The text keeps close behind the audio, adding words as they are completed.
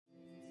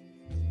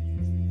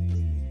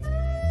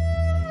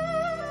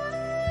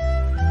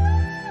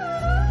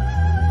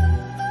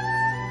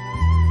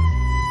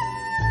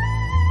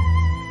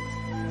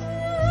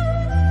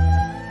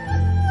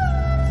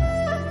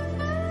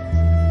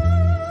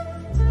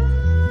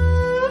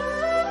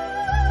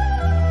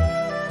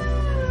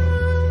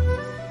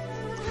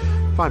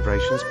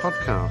VIBErations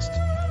podcast,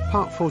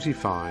 part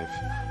 45,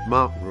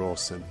 Mark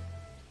Rawson.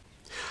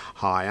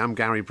 Hi, I'm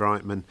Gary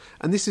Brightman,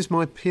 and this is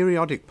my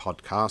periodic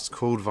podcast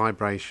called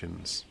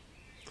VIBErations.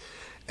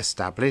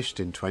 Established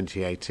in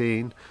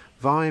 2018,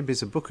 Vibe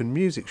is a book and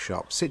music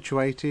shop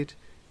situated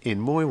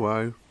in Moi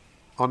Wo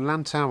on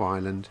Lantau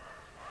Island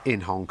in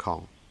Hong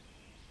Kong.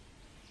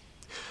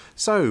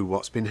 So,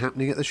 what's been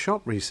happening at the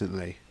shop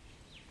recently?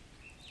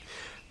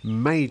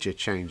 Major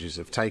changes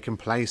have taken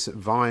place at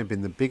Vibe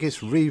in the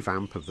biggest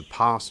revamp of the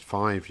past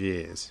 5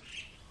 years.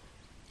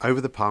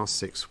 Over the past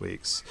 6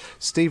 weeks,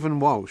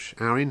 Stephen Walsh,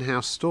 our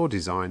in-house store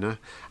designer,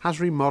 has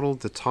remodelled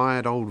the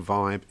tired old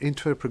Vibe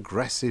into a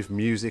progressive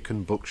music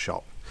and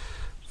bookshop.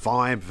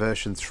 Vibe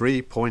version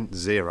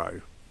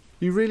 3.0.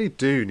 You really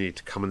do need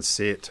to come and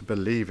see it to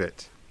believe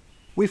it.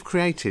 We've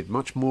created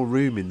much more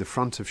room in the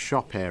front of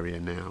shop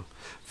area now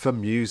for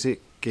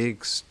music,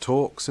 gigs,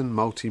 talks and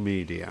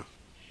multimedia.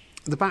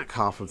 The back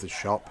half of the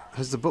shop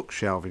has the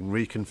bookshelving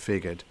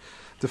reconfigured,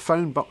 the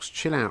phone box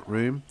chill-out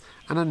room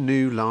and a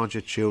new larger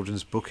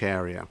children's book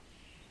area.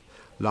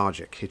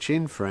 Larger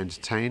kitchen for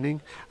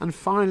entertaining, and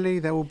finally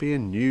there will be a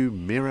new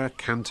mirror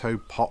canto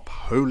pop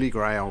holy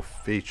grail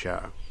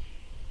feature.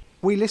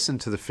 We listen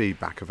to the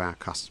feedback of our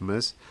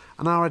customers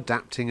and are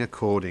adapting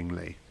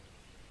accordingly.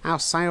 Our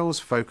sales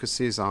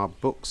focuses are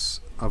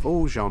books of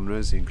all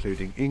genres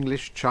including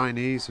English,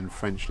 Chinese and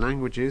French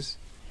languages,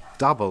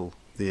 double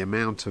the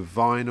amount of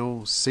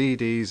vinyl,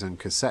 CDs and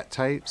cassette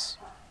tapes,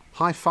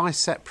 hi-fi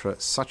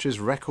separates such as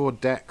record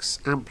decks,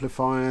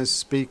 amplifiers,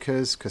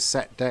 speakers,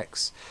 cassette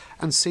decks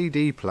and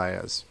CD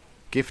players,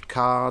 gift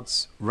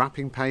cards,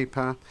 wrapping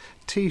paper,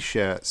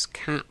 t-shirts,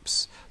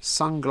 caps,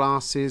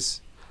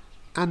 sunglasses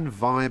and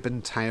Vibe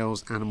and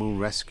Tails Animal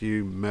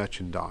Rescue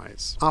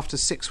merchandise. After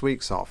 6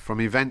 weeks off from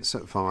events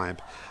at Vibe,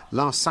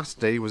 last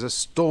Saturday was a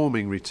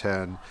storming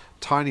return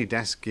tiny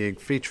desk gig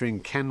featuring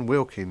Ken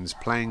Wilkins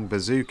playing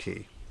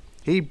bouzouki.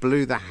 He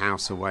blew the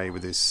house away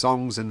with his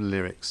songs and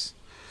lyrics.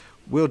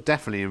 We'll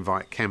definitely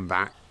invite Ken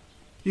back.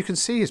 You can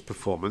see his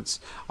performance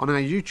on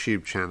our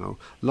YouTube channel,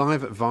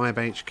 live at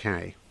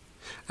VIBEHK.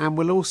 And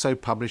we'll also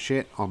publish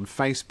it on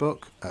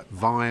Facebook at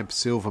Vibe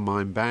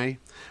Silvermine Bay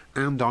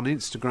and on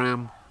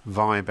Instagram,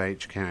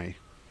 VIBEHK.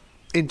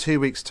 In 2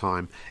 weeks'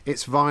 time,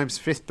 it's Vibe's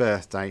 5th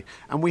birthday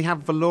and we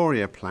have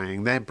Valoria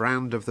playing their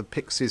brand of the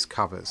Pixies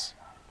covers,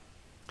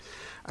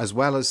 as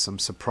well as some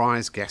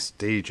surprise guest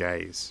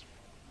DJs.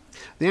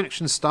 The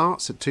action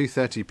starts at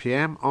 2:30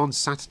 p.m. on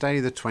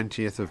Saturday the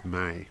 20th of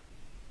May.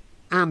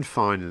 And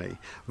finally,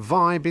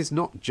 Vibe is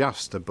not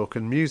just a book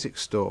and music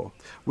store.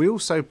 We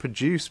also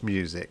produce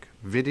music,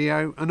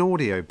 video and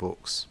audio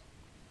books.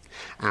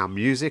 Our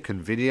music and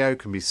video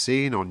can be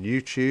seen on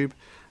YouTube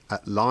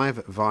at Live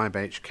at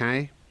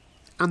VIBEHK,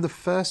 and the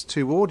first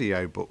 2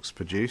 audio books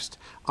produced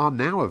are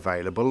now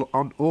available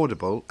on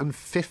Audible and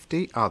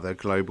 50 other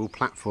global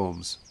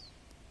platforms.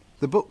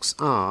 The books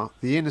are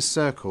The Inner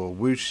Circle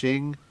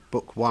Wuxing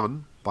Book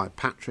 1 by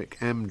Patrick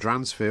M.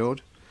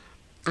 Dransfield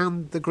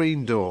and The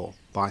Green Door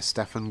by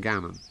Stefan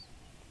Gannon.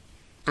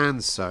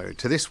 And so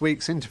to this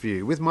week's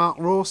interview with Mark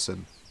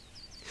Rawson.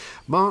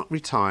 Mark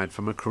retired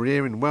from a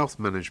career in wealth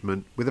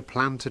management with a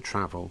plan to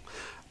travel,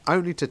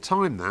 only to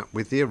time that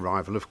with the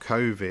arrival of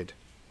COVID.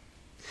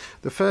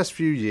 The first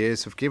few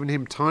years have given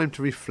him time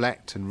to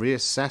reflect and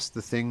reassess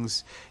the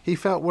things he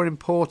felt were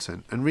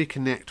important and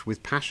reconnect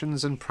with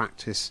passions and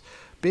practice,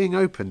 being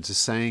open to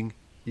saying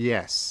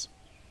yes.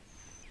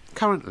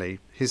 Currently,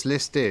 his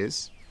list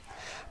is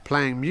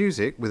playing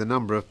music with a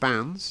number of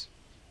bands,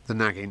 the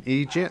Naggin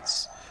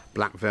Eejits,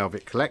 Black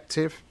Velvet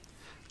Collective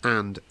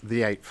and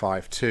the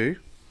 852,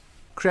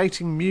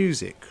 creating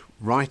music,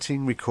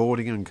 writing,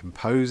 recording and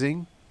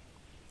composing,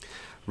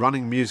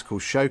 running musical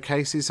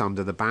showcases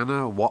under the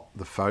banner What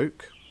the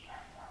Folk,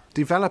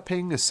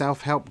 developing a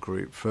self-help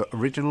group for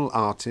original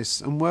artists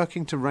and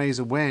working to raise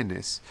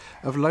awareness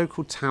of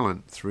local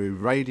talent through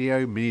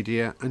radio,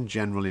 media and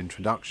general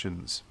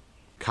introductions.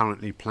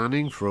 Currently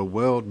planning for a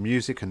World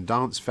Music and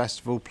Dance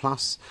Festival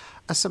plus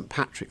a St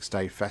Patrick's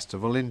Day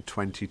Festival in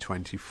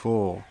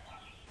 2024.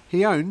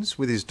 He owns,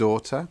 with his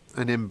daughter,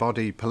 an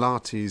Embody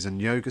Pilates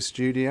and yoga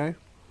studio.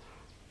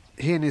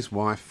 He and his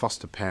wife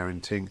foster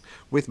parenting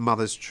with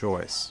Mother's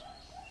Choice.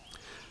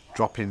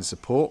 Drop-in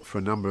support for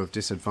a number of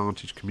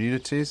disadvantaged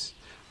communities,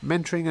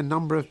 mentoring a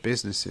number of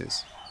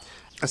businesses,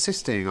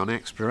 assisting on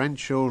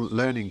experiential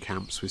learning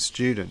camps with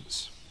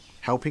students,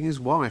 helping his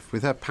wife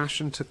with her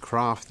passion to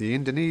craft the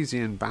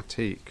Indonesian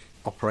batik,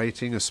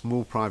 operating a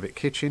small private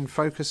kitchen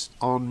focused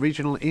on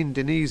regional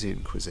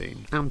Indonesian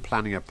cuisine and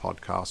planning a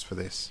podcast for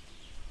this,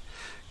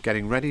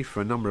 getting ready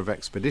for a number of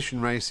expedition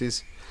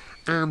races,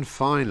 and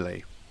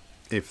finally,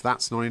 if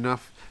that's not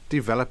enough,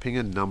 developing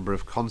a number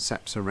of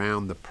concepts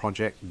around the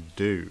Project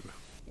Do.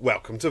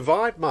 Welcome to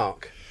Vibe,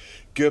 Mark.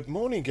 Good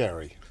morning,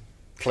 Gary.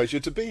 Pleasure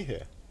to be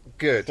here.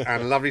 Good,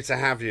 and lovely to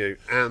have you.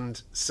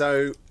 And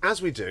so,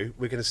 as we do,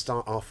 we're going to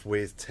start off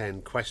with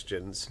 10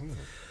 questions.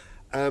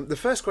 The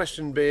first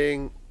question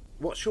being,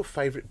 what's your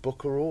favourite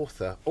book or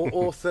author, or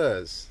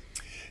authors?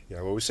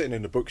 Yeah, well, we're sitting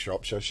in a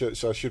bookshop, so I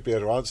should be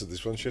able to answer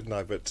this one, shouldn't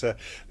I? But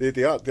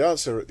the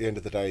answer at the end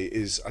of the day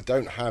is I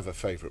don't have a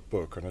favourite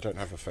book, and I don't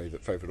have a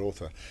favourite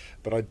author,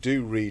 but I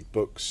do read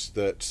books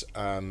that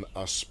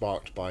are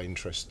sparked by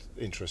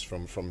interest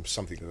from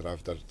something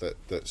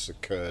that's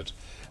occurred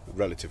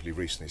relatively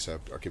recently. So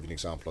I'll give you an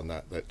example on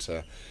that.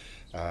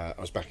 I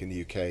was back in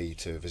the UK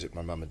to visit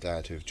my mum and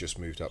dad, who've just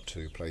moved up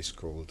to a place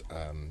called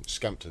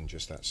Scampton,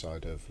 just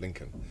outside of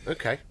Lincoln.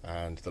 Okay.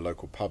 And the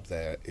local pub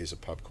there is a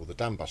pub called the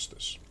Dam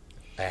Busters.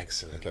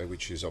 Excellent. Okay,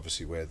 which is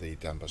obviously where the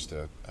Dam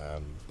Buster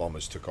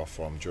bombers took off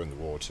from during the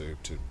war to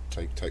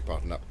take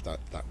part in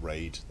that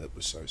raid that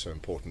was so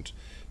important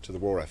to the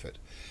war effort.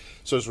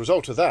 So as a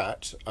result of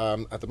that,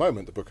 at the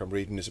moment the book I'm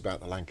reading is about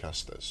the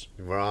Lancasters.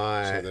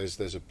 Right.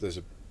 So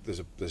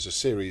there's a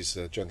series,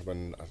 a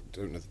gentleman, I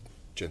don't know the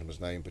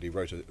gentleman's name, but he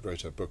wrote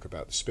a book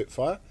about the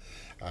Spitfire,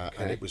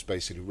 and it was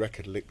basically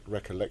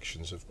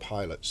recollections of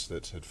pilots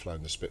that had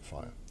flown the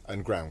Spitfire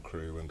and ground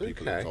crew and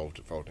people involved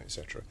in it,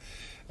 etc.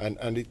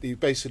 And he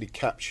basically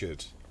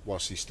captured,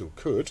 whilst he still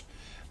could,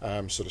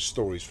 sort of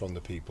stories from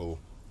the people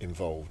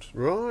involved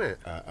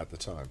at the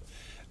time.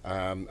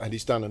 And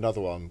he's done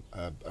another one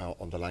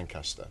on the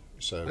Lancaster.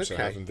 So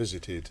having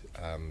visited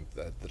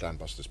the Dan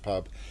Busters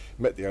pub,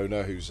 met the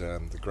owner, who's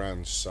the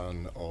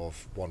grandson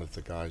of one of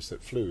the guys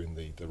that flew in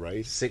the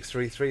raid.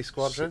 633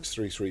 Squadron?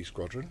 633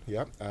 Squadron,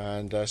 yeah.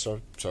 And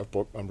so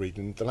I'm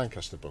reading the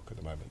Lancaster book at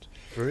the moment.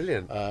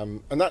 Brilliant.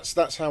 And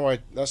that's how I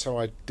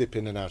dip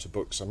in and out of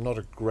books. I'm not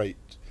a great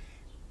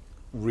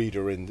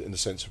reader in the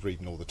sense of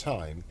reading all the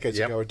time.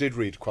 Ago I did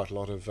read quite a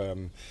lot of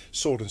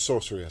sword and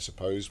sorcery, I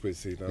suppose,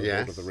 with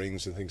Lord of the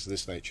Rings and things of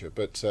this nature.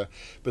 But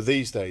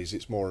these days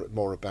it's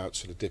more about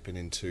sort of dipping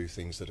into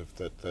things that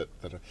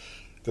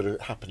are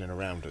happening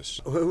around us.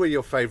 Who are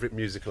your favourite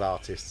musical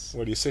artists?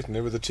 Well, you're sitting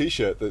there with a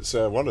T-shirt that's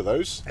one of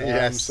those.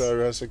 Yes.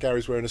 So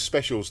Gary's wearing a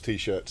Specials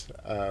T-shirt.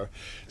 I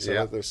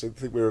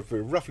think we're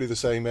roughly the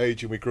same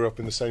age, and we grew up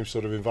in the same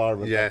sort of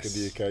environment back in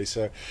the UK.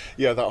 So,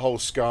 yeah, that whole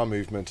ska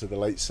movement of the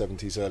late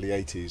 70s, early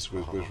 80s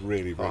was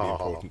really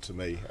important to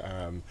me.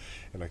 And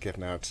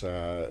getting out,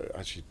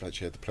 actually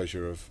had the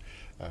pleasure of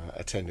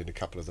attending a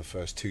couple of the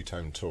first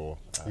two-tone tour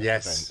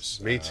events.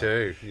 Me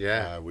too.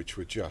 Yeah, which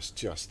were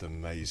just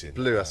amazing.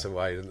 Blew us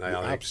away, didn't they?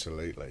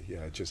 Absolutely.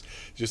 Yeah, just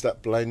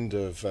that blend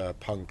of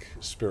punk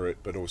spirit,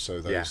 but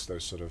also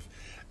those sort of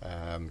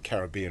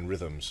Caribbean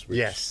rhythms. Which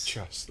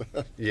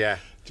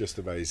just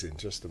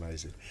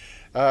amazing.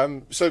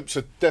 So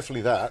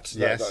definitely that.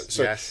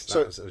 So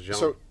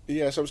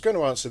I was going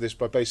to answer this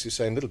by basically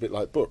saying a little bit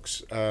like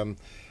books.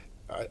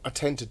 I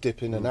tend to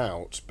dip in and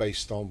out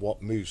based on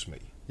what moves me.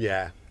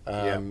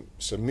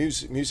 So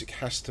music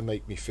has to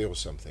make me feel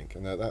something,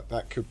 and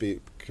that can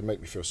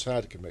make me feel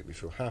sad, it can make me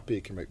feel happy,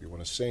 it can make me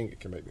want to sing, it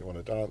can make me want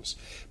to dance,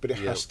 but it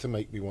has to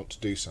make me want to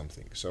do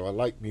something. So I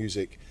like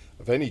music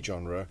of any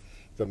genre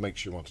that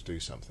makes you want to do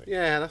something.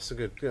 Yeah, that's a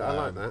good. I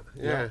like that.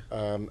 Yeah.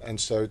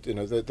 And so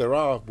there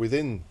are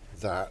within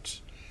that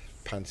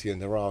pantheon,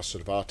 there are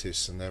sort of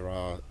artists, and there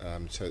are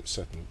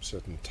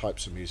certain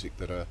types of music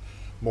that are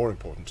more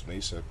important to me.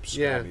 So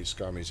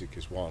ska music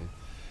is one.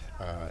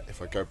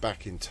 If I go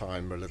back in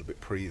time a little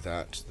bit pre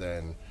that,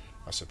 then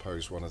I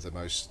suppose one of the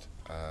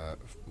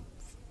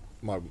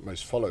my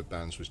most followed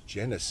bands was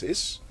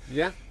Genesis.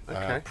 Yeah.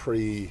 Okay.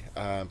 Pre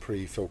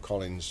Phil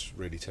Collins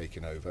really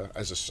taking over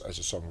as a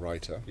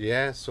songwriter.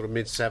 Yeah, sort of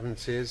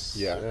mid-70s.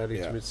 Yeah. Early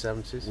to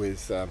mid-70s.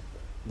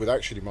 With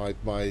actually my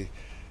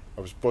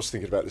I was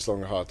thinking about this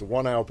long and hard. The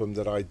one album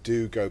that I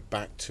do go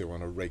back to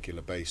on a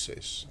regular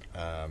basis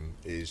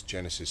is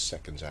Genesis'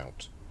 Seconds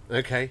Out.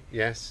 Okay,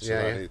 yes.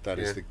 So that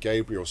is the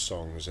Gabriel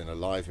songs in a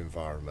live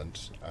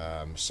environment,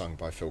 sung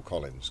by Phil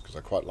Collins, because I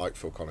quite like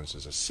Phil Collins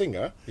as a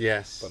singer.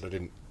 Yes. But I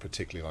didn't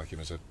particularly like him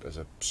as a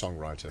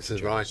songwriter. As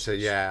a writer,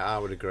 yeah, I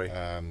would agree.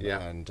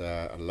 And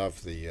I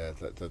love the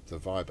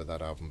vibe of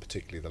that album,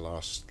 particularly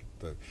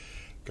the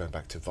going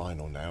back to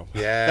vinyl now.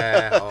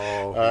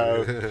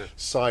 Yeah.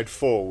 Side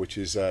 4, which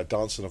is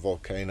Dance on a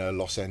Volcano,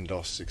 Los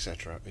Endos,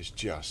 etc. is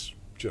just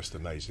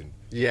amazing.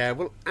 Yeah,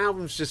 well,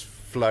 albums just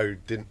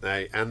flowed, didn't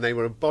they? And they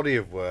were a body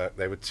of work.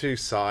 They were two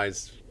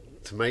sides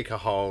to make a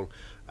whole,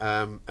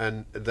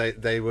 and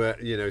they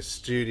were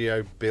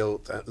studio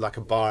built like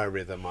a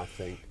biorhythm, I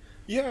think.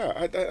 Yeah,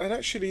 and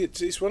actually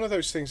it's one of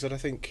those things that I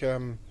think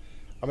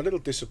I'm a little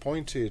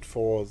disappointed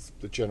for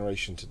the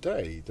generation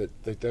today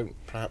that they don't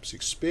perhaps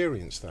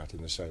experience that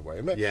in the same way.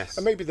 Yes.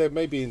 And maybe at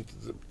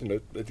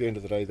the end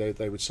of the day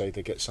they would say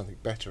they get something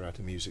better out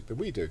of music than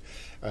we do,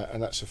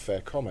 and that's a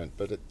fair comment.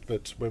 But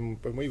when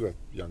we were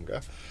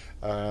younger,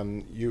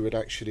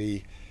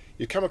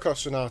 you'd come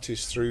across an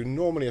artist through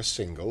normally a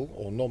single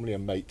or normally a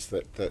mate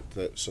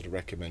that sort of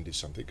recommended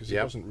something, because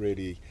it wasn't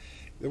really.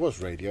 There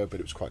was radio, but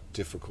it was quite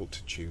difficult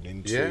to tune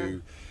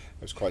into.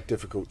 it was quite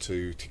difficult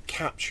to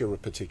capture a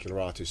particular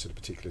artist at a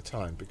particular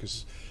time,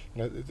 because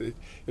it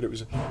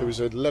was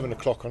 11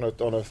 o'clock on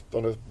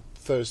a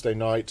Thursday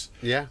night,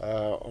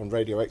 on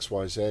Radio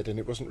XYZ, and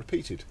it wasn't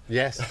repeated.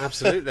 Yes,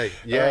 absolutely.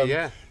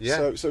 Yeah.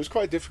 So it was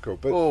quite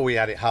difficult. But we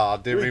had it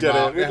hard, didn't we,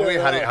 Mark? We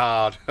had it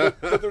hard.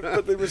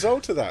 but the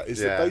result of that is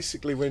that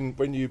basically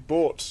when you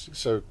bought,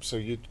 so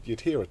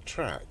you'd hear a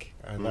track,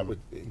 and that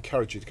would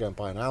encourage you to go and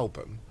buy an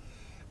album.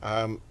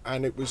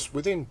 And it was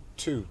within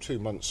two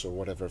months or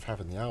whatever of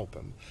having the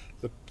album,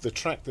 the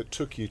track that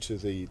took you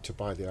to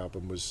buy the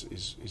album was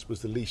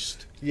the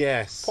least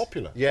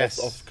popular.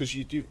 Yes, because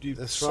you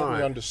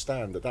suddenly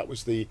understand that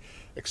was the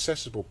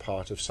accessible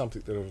part of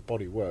something that of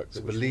body work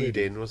that was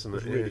lead-in, wasn't it?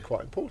 Was really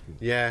quite important.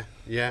 Yeah.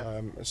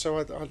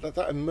 So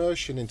that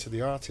immersion into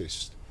the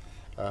artist,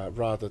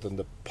 rather than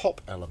the pop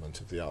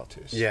element of the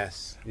artist,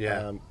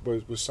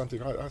 was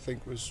something I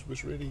think was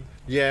really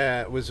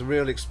it was a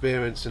real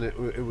experience, and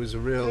it was a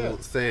real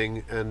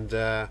thing, and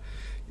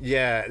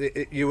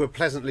you were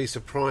pleasantly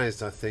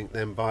surprised, I think,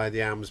 then by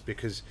the albums,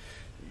 because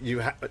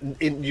you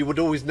would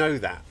always know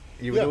that.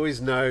 You would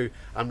always know,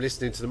 I'm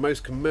listening to the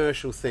most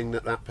commercial thing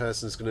that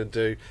person's going to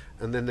do,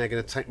 and then they're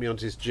going to take me on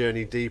this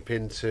journey deep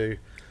into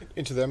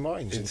their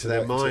minds,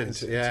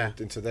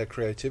 into their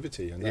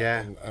creativity, and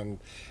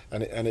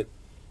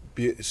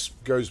it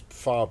goes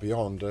far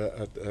beyond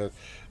a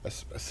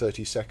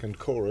 30-second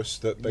chorus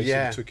that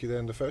basically took you there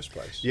in the first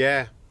place.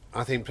 Yeah,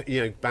 I think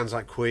bands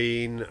like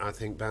Queen, I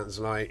think bands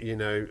like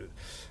The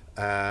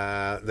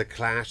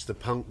Clash, the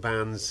punk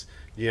bands,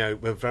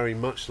 were very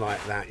much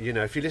like that.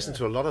 If you listen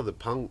to a lot of the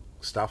punk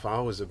stuff, I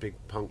was a big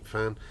punk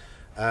fan.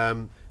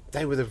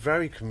 They were the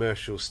very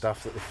commercial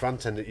stuff at the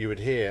front end that you would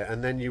hear,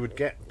 and then you would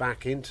get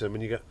back into them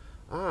and you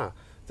go,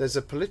 there's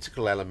a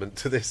political element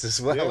to this as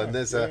well, and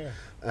there's a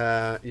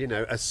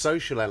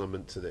social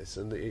element to this,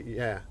 and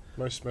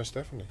most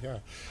definitely, yeah.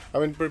 I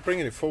mean,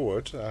 bringing it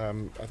forward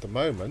at the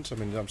moment, I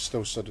mean, I'm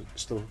still have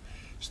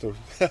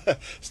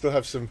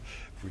some.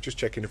 We're just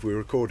checking if we're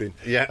recording.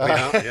 Yeah, we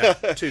are. Yeah,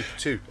 two.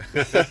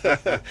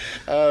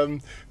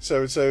 So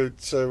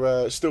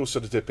still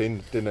sort of dip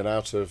in and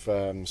out of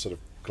sort of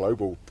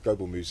global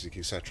music,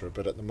 etc.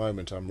 But at the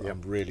moment, I'm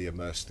really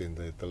immersed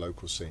in the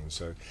local scene.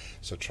 So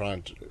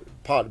trying to,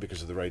 partly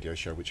because of the radio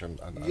show, which we'll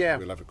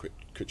have a quick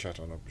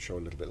chat on, I'm sure,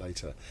 a little bit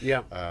later.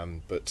 Yeah.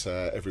 But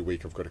every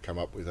week I've got to come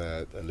up with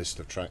a list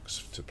of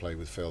tracks to play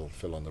with Phil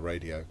on the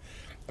radio.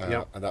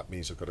 And that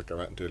means I've got to go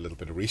out and do a little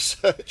bit of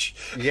research.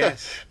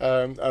 Yes.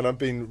 And I've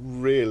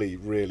been really,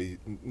 really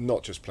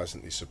not just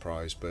pleasantly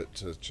surprised, but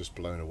just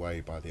blown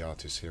away by the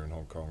artists here in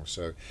Hong Kong.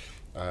 So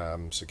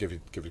give you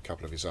a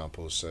couple of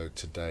examples. So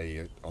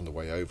today, on the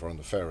way over on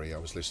the ferry, I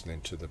was listening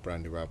to the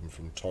brand new album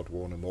from Todd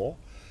Warner Moore.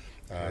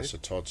 So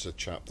Todd's a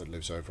chap that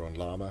lives over on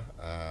Lama.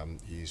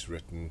 He's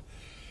written,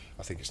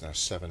 I think it's now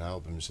 7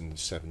 albums in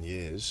 7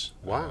 years.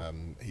 Wow.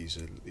 He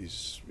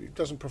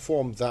doesn't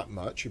perform that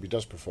much. He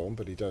does perform,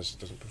 but he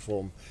doesn't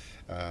perform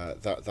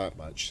that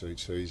much. So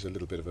he's a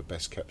little bit of a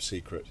best kept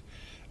secret.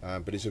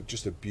 But he's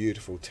just a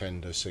beautiful,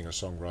 tender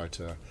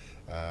singer-songwriter.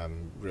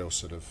 Real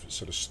sort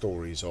of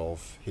stories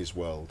of his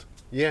world.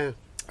 Yeah.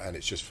 And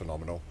it's just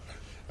phenomenal.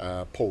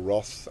 Paul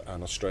Roth,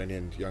 an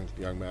Australian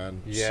young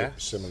man.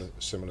 Yes.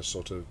 Similar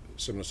sort of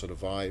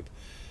vibe.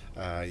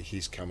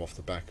 He's come off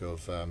the back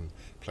of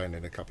playing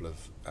in a couple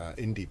of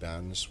indie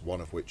bands,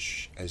 one of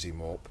which,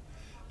 Ezimorp,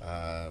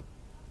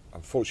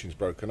 unfortunately is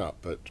broken up,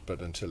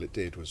 but until it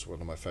did, was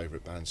one of my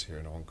favourite bands here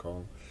in Hong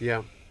Kong.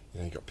 Yeah.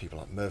 You've got people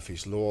like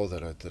Murphy's Law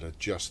that are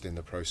just in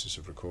the process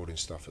of recording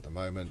stuff at the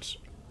moment.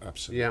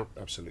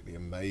 Absolutely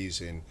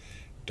amazing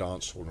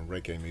dancehall and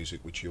reggae music,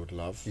 which you would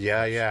love.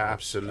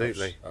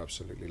 Absolutely.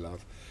 Absolutely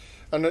love.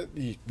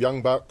 And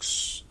Young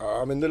Bucks,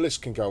 I mean, the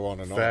list can go on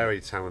and on.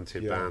 Very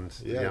talented band.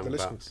 Yeah, the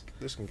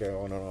list can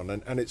go on and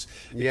on. And it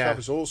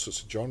covers all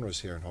sorts of genres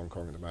here in Hong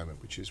Kong at the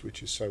moment, which is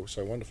so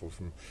wonderful.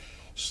 From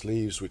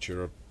Sleeves, which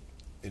are,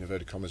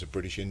 inverted commas, a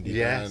British indie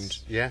band.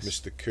 Yes.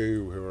 Mr.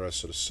 Koo, who are a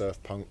sort of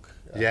surf punk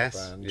band.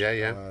 So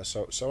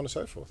on and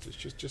so forth. It's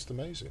just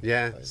amazing.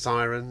 Yeah, amazing.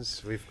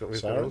 Sirens. We've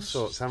got all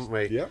sorts, haven't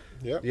we? Yeah.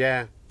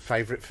 Yeah.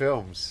 Favourite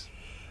films?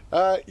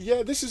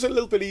 This is a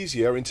little bit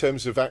easier in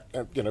terms of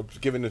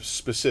giving a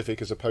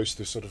specific as opposed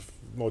to sort of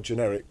more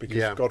generic,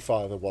 because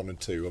Godfather 1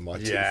 and 2 are my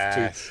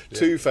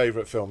two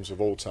favourite films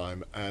of all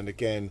time. And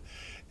again,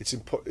 it's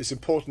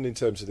important in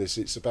terms of this.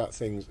 It's about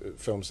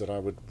films that I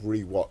would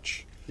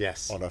rewatch.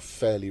 Yes. On a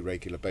fairly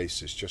regular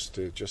basis, just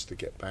to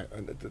get back,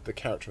 and the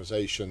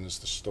characterizations,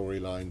 the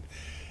storyline,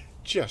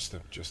 just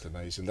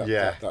amazing.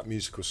 That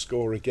musical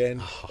score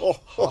again. So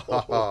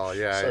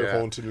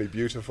hauntingly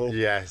beautiful.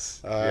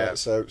 Yes.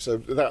 So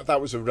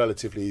that was a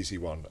relatively easy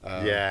one.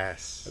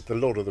 Yes. The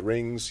Lord of the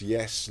Rings.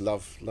 Yes,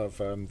 love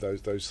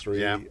those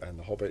three, and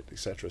The Hobbit,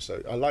 etc.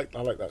 So I like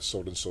that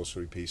sword and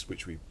sorcery piece,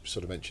 which we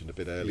sort of mentioned a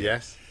bit earlier.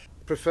 Yes.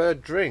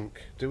 Preferred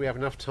drink? Do we have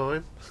enough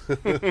time?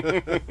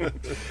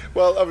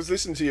 Well, I was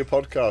listening to your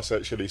podcast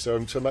actually, so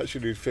I'm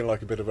actually feeling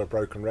like a bit of a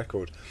broken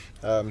record,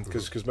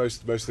 because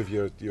most of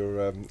your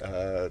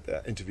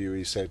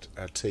interviewees said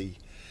tea.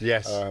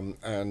 Yes.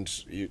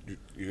 And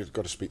you've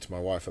got to speak to my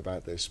wife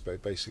about this,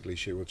 but basically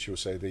she'll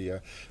say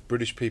the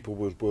British people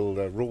will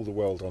rule the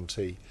world on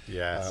tea,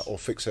 yes, or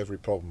fix every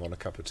problem on a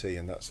cup of tea,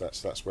 and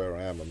that's where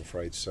I am, I'm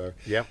afraid. So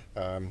yep.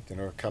 You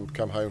know,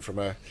 come home from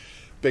a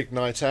big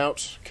night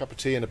out, cup of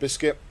tea and a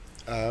biscuit.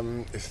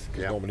 If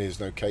yep. normally there's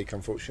no cake,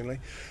 unfortunately.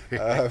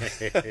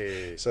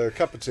 So a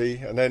cup of tea,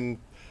 and then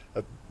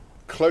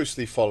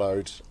closely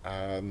followed.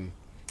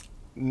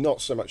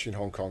 Not so much in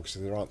Hong Kong because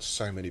there aren't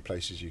so many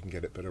places you can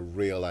get it, but a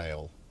real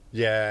ale.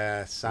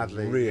 Yeah,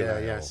 sadly. Real yeah,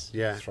 ale. Yes,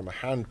 yeah. From a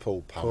hand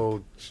pull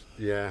pump.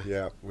 Yeah.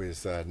 Yeah,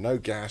 with no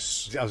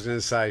gas. I was going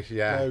to say,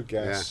 yeah. No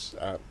gas.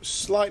 Yeah.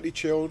 Slightly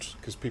chilled,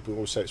 because people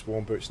always say it's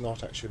warm, but it's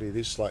not actually. It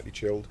is slightly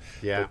chilled.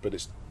 Yeah. But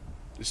it's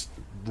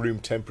room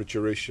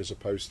temperature-ish as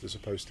opposed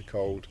to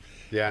cold.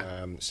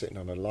 Yeah. Sitting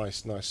on a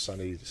nice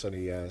sunny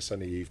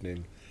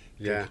evening.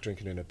 Yeah.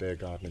 Drinking in a beer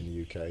garden in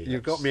the UK.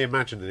 You've got me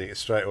imagining it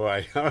straight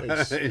away. Yeah.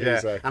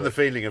 Exactly. And the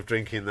feeling of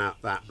drinking that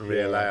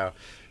real ale.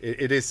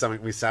 It is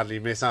something we sadly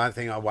miss. I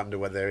wonder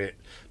whether it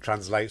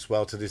translates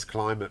well to this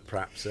climate,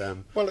 perhaps.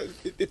 Well,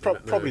 it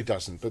probably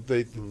doesn't, but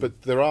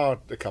but there are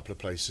a couple of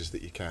places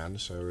that you can.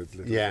 So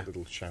a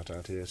little shout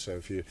out here. So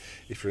if you're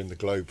in the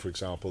Globe, for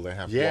example, they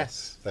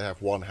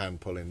have one hand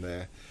pull in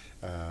there.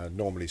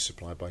 Normally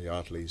supplied by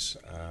Yardley's,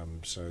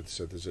 so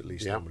there's at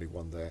least normally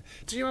one there.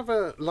 Do you have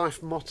a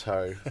life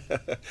motto?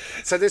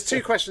 So there's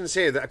two questions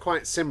here that are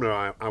quite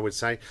similar, I would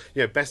say.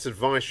 You know, best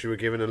advice you were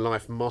given and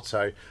life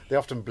motto. They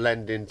often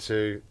blend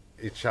into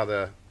each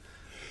other.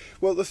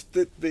 Well,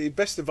 the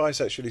best advice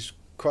actually is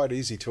quite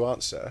easy to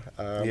answer.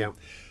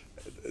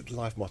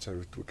 Life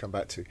motto we'll come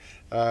back to,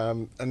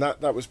 and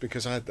that was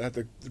because I had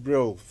the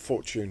real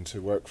fortune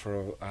to work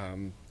for a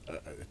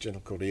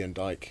gentleman called Ian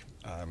Dyke.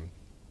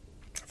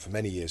 For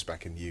many years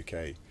back in the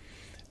UK,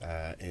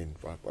 I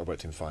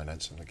worked in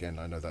finance, and again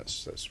I know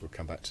that's we'll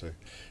come back to.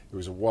 He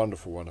was a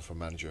wonderful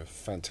manager,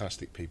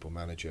 fantastic people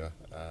manager.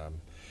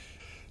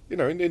 You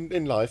know,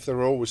 in life there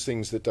are always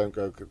things that don't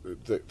go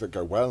that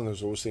go well, and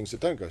there's always things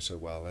that don't go so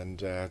well.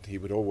 And he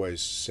would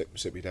always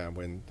sit me down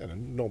when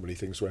normally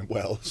things went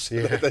well. So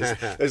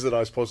there's the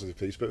nice positive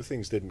piece, but if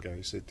things didn't go,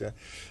 he said,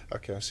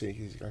 "Okay,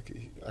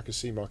 I can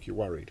see, Mark, you're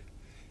worried."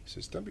 He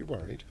says, "Don't be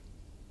worried,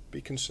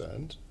 be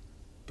concerned,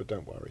 but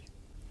don't worry."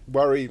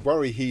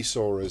 Worry he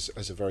saw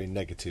as a very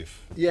negative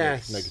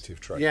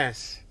trait.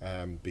 Yes.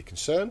 Be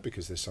concerned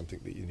because there's something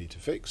that you need to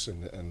fix,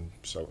 and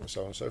so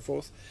on and so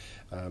forth.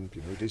 You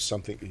know, it is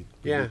something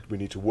we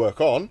need to work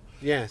on.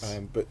 Yes.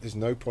 But there's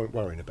no point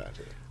worrying about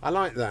it. I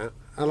like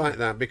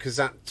that because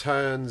that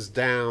turns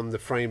down the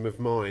frame of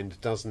mind,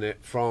 doesn't it?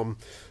 From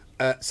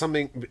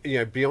something, you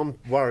know, beyond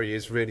worry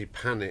is really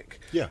panic.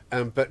 Yeah.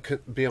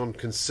 But beyond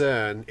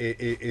concern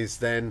is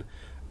then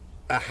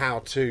a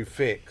how-to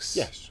fix.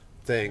 Yes.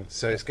 Thing,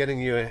 so it's getting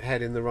your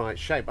head in the right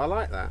shape. I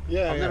like that.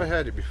 I've never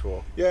heard it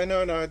before. Yeah,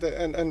 no, and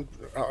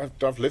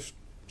I've lived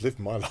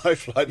my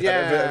life like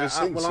that ever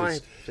since. Well, I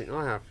think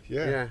I have.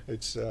 Yeah.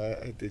 It's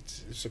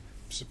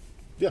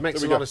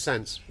makes a lot of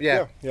sense.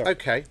 Yeah.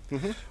 Okay.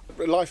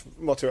 Mm-hmm. Life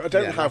motto. I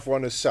don't have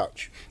one as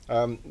such,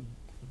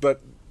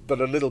 but a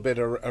little bit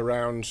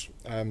around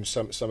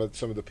some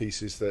of the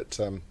pieces that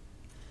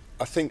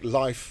I think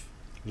life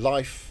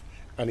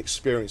and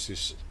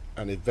experiences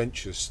and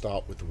adventures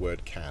start with the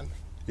word can.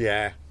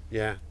 Yeah,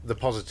 the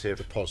positive.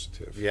 The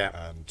positive.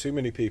 Yeah. Too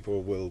many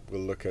people will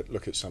look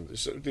at something.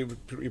 So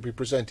you'll be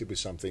presented with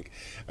something,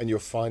 and you'll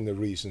find the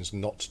reasons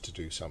not to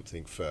do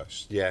something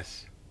first.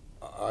 Yes.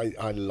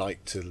 I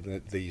like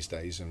to these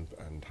days and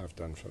have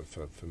done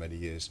for many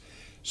years.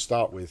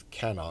 Start with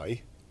can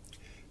I,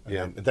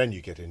 and then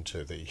you get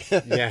into the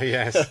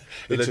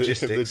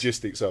the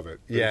logistics of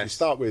it. But if you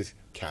start with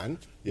can,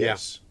 I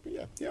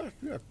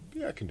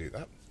can do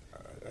that.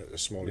 A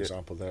small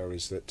example there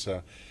is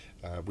that.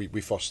 We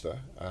foster,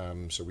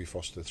 so we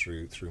foster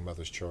through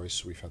Mother's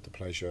Choice. We've had the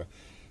pleasure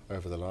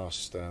over the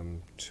last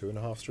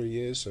 2.5, 3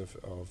 years of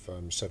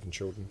 7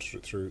 children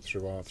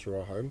through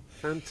our home.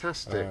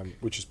 Fantastic.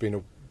 Which has been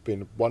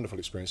a wonderful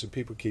experience, and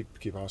people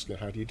keep asking,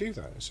 how do you do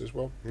that? I says,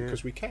 well,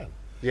 because we can.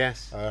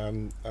 Yes.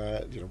 You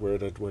know, we're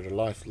at a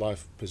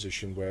life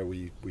position where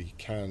we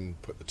can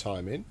put the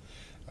time in.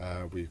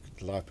 We're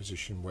at a life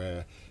position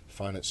where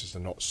finances are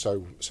not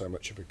so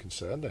much of a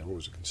concern. They're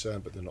always a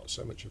concern, but they're not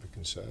so much of a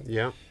concern.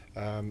 Yeah.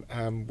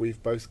 And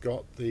we've both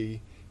got the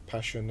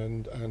passion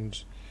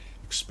and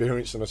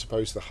experience, and I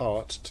suppose the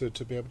heart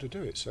to be able to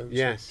do it. So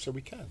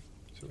we can.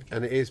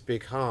 And it is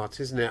big heart,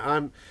 isn't it?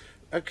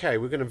 Okay,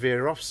 we're going to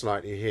veer off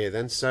slightly here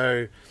then.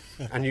 So,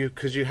 and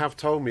because you have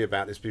told me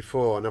about this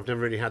before, and I've never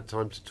really had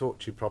time to talk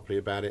to you properly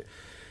about it.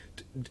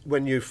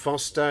 When you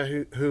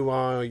foster, who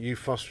are you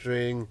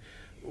fostering?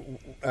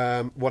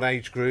 What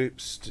age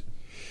groups?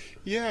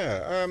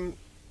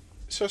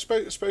 So I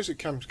suppose it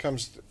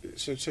comes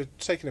so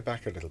taking it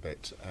back a little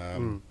bit.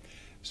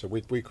 So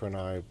Weeka and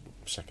I,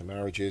 second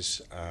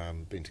marriages,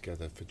 been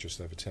together for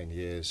just over 10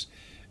 years,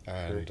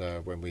 and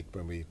when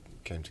we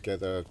came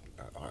together,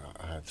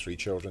 I had 3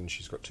 children.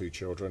 She's got 2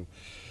 children.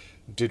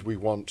 Did we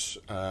want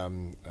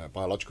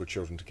biological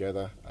children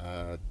together?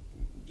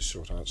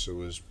 short answer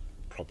was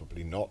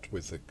probably not.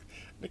 With the,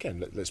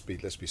 again, let's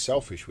be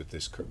selfish with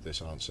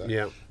this answer.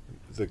 Yeah.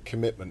 The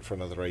commitment for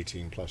another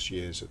 18+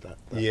 years at that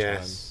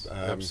yes,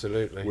 time,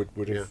 absolutely,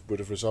 would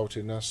have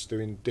resulted in us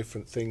doing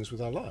different things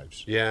with our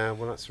lives. Yeah,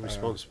 well, that's a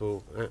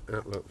responsible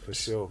outlook for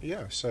sure.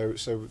 Yeah, so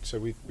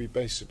we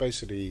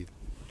basically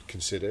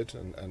considered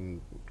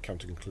and come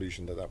to the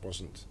conclusion that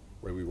wasn't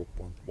where we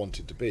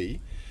wanted to be,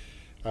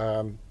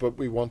 but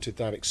we wanted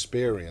that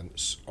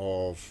experience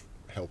of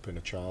helping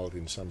a child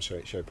in some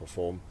shape or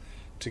form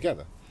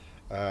together,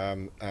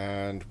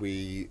 and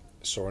we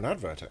saw an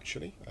advert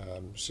actually.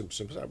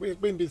 We've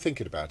been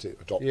thinking about it.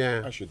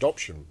 Actually,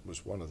 adoption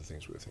was one of the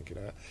things we were thinking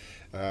about,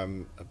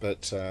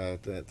 but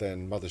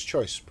then Mother's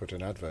Choice put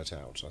an advert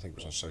out. I think it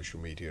was on social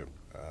media,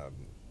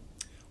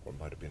 or it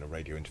might have been a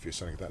radio interview,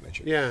 something of that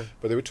nature. Yeah.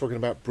 But they were talking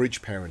about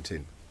bridge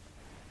parenting.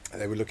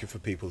 They were looking for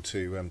people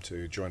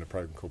to join a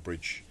program called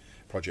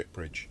Project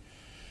Bridge,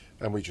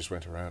 and we just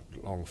went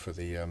along for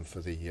the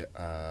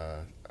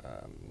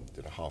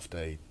did a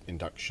half-day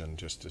induction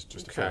just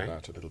to find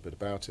out a little bit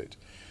about it.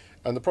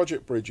 And the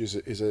Project Bridge is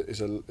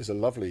a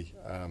lovely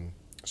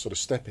sort of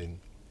step in,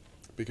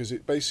 because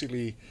it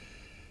basically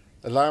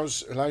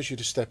allows you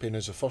to step in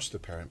as a foster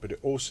parent, but it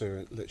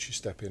also lets you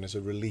step in as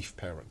a relief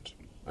parent.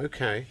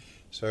 Okay.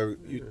 So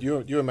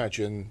you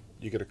imagine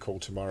you get a call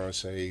tomorrow,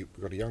 say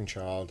we've got a young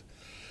child,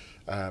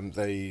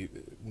 they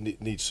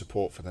need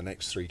support for the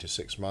next 3 to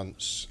 6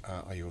 months.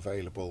 Are you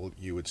available?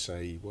 You would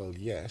say, well,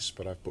 yes,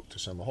 but I've booked a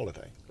summer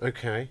holiday.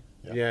 Okay.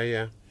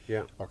 Yeah.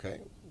 Okay.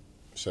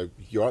 So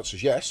your answer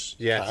is yes.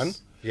 Yes. Can.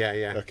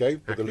 Yeah. Okay.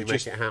 But the make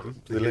it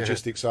happen? The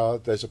logistics are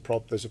there's a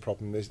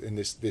problem in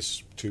this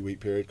 2-week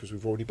period because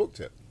we've already booked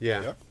it.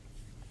 Yeah.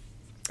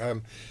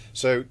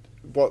 So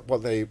what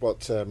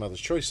Mother's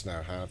Choice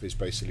now have is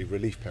basically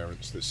relief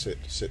parents that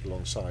sit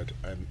alongside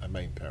a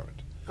main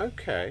parent.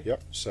 Okay.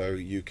 Yep. So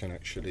you can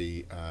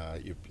actually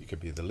you could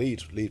be the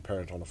lead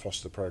parent on a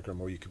foster program,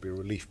 or you could be a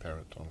relief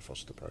parent on a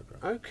foster program.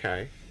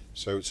 Okay.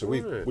 So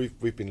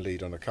we've been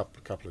lead on a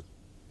couple of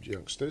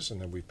youngsters,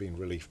 and then we've been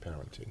relief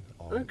parenting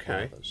on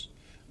others,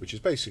 which is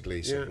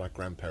basically sort of like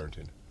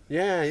grandparenting.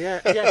 Yeah.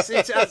 Yes,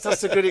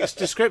 that's a good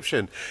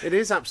description. It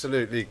is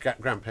absolutely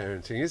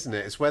grandparenting, isn't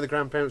it? It's where the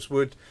grandparents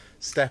would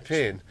step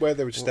in. Where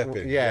they would step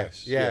in.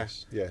 Yes.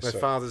 Where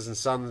fathers and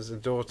sons and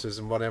daughters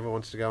and whatever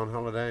wanted to go on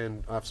holiday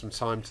and have some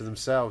time to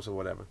themselves or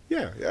whatever.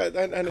 Yeah,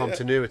 and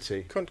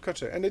continuity.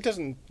 And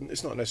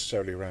it's not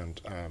necessarily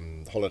around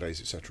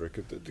holidays, etc.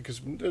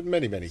 Because there are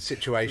many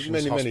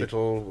situations,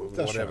 hospital,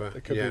 whatever.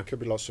 Right. There could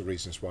be lots of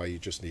reasons why you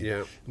just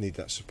need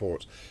that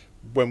support.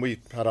 When we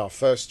had our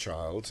first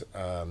child,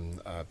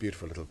 a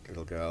beautiful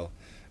little girl,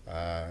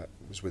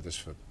 was with us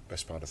for the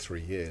best part of 3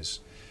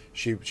 years.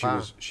 She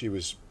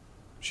was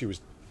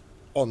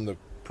on the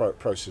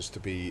process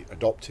to be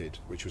adopted,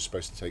 which was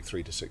supposed to take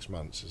 3 to 6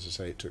 months. As I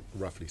say, it took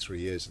roughly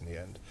 3 years in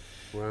the end.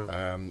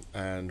 Wow.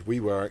 And we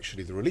were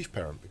actually the relief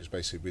parent, because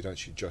basically we'd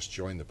actually just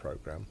joined the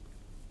program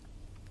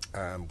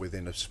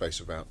within a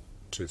space of about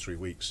 2 or 3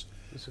 weeks.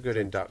 It's a good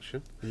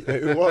induction.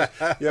 It was,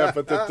 yeah.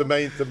 But the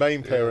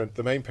main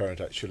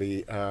parent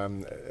actually,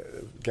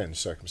 again,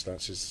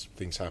 circumstances,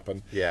 things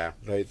happen. Yeah.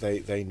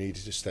 They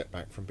needed to step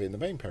back from being the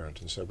main parent,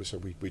 and so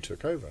we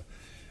took over.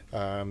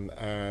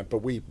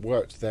 But we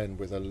worked then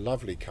with a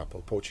lovely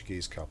couple,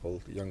 Portuguese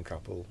couple, young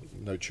couple,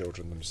 no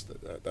children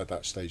at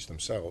that stage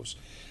themselves,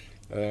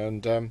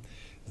 and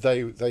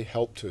they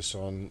helped us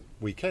on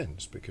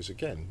weekends, because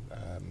again,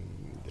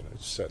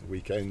 certain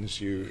weekends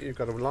you've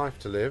got a life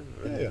to live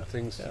and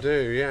things to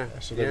do. Yeah.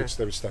 So they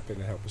would step in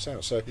and help us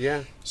out. So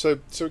yeah. So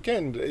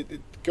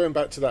again, going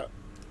back to that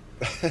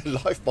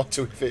life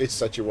motto, if it is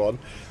such a one.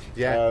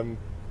 Yeah.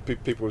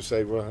 People will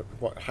say, well,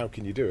 how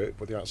can you do it?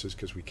 Well, the answer is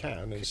because we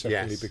can, and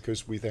secondly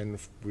because we then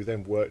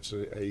worked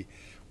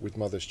with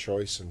Mother's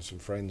Choice and some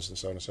friends and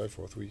so on and so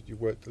forth. You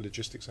worked the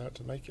logistics out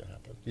to make it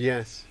happen.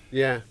 Yes.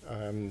 Yeah.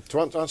 To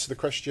answer the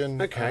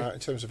question, okay. In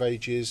terms of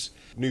ages,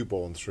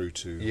 newborn through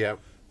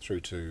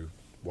to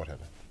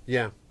whatever.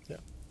 Yeah.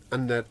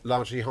 And they're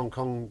largely Hong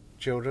Kong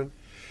children.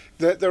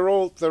 They're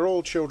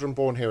all children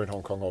born here in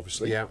Hong Kong,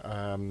 obviously. Yeah.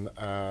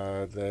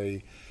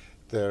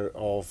 They're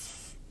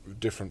of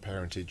different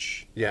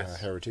parentage,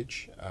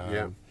 heritage.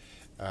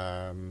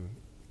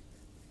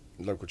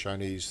 Local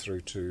Chinese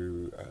through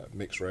to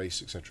mixed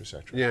race, etc.,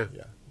 etc. Yeah.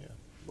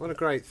 What a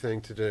great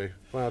thing to do.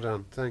 Well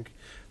done.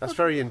 That's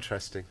very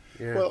interesting.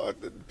 Yeah. Well,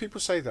 people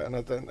say that,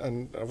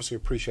 and obviously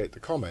appreciate the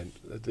comment.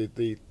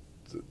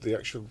 The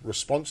actual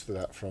response to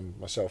that from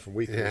myself and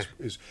Weetha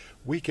is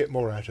we get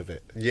more out of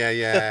it.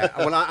 Yeah.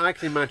 Well, I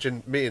can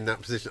imagine me in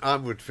that position. I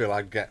would feel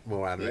I'd get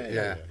more out of it.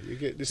 Yeah. You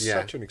get this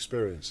such an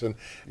experience, and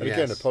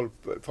again,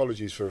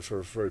 apologies for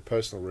a very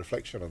personal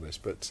reflection on this,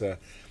 but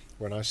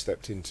when I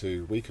stepped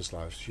into Weetha's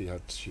life, she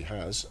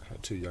has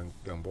had 2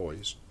 young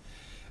boys,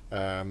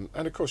 and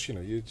of course,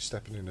 you're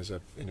stepping in as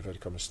a inverted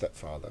commas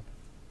stepfather.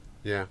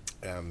 Yeah.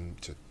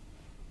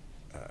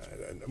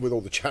 With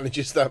all the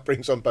challenges that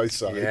brings on both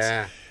sides.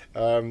 Yeah.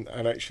 And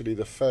actually,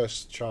 the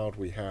first child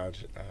we had,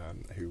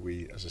 who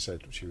as I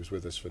said, she was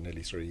with us for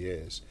nearly 3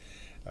 years.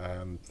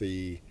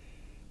 It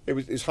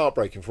was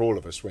heartbreaking for all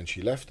of us when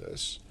she left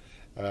us,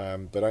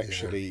 but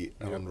actually,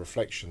 on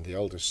reflection, the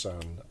oldest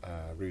son,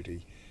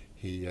 Rudy,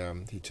 he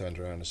turned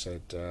around and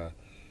said,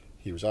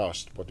 he was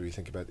asked, "What do you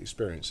think about the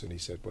experience?" And he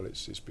said, "Well,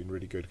 it's been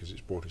really good because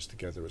it's brought us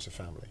together as a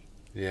family."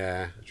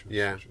 Yeah, which was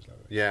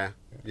lovely. Yeah.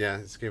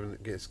 It's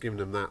given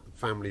them that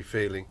family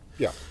feeling.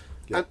 Yeah.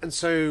 And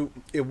so,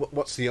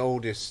 what's the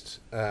oldest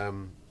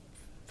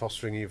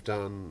fostering you've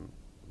done?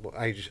 What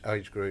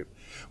age group?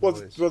 Well,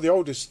 the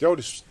oldest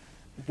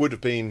would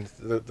have been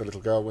the little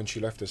girl when she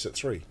left us at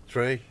 3.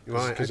 3,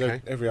 right? Because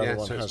okay. every other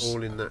one so has. It's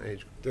all in that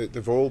age.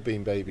 They've all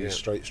been babies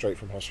straight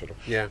from hospital.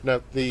 Yeah.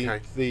 Now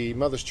the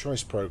Mother's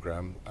Choice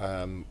program,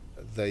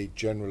 they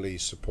generally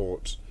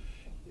support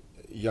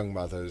young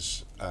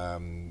mothers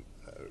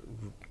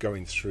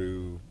going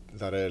through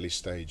that early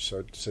stage.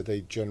 So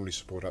they generally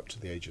support up to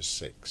the age of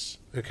 6.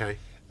 Okay.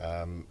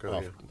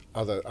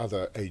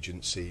 Other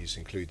agencies,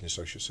 including the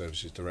Social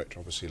Services Director,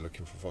 obviously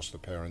looking for foster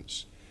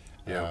parents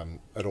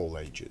at all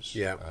ages.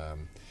 Yeah.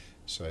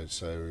 So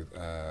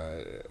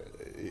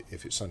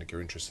if it's something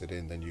you're interested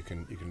in, then you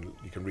can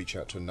reach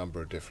out to a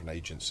number of different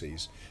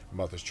agencies.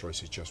 Mother's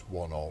Choice is just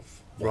one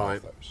of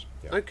those.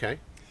 Yeah. Okay.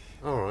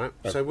 All right.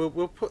 So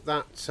we'll put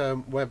that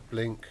web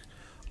link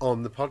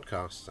on the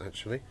podcast,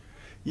 actually.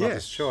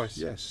 Mother's Choice.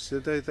 Yes. So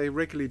they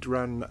regularly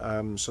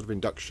run sort of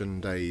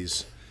induction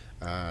days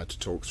to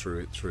talk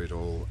through it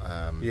all.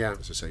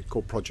 As I say,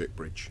 called Project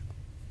Bridge.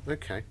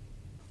 Okay.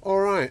 All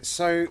right.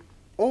 So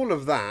all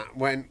of that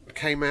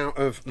came out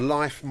of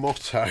Life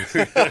Motto.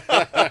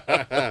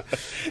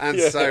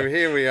 So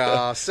here we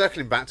are,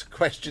 circling back to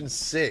question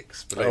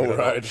 6. All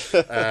right.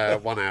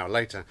 1 hour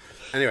later.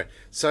 Anyway,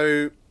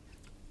 so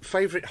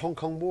favourite Hong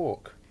Kong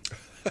walk?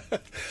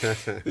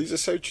 These are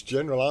such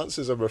general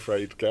answers, I'm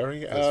afraid,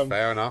 Gary. That's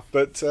fair enough.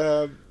 But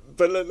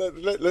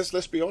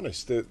let's be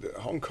honest. The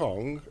Hong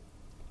Kong,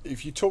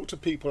 if you talk to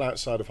people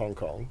outside of Hong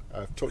Kong,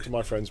 I've talked to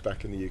my friends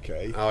back in the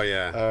UK. Oh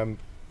yeah.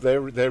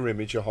 Their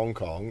image of Hong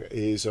Kong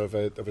is of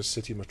a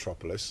city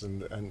metropolis,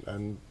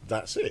 and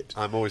that's it.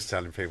 I'm always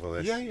telling people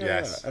this.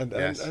 Yes. And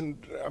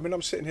I mean,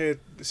 I'm sitting here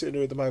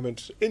at the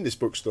moment in this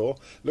bookstore,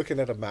 looking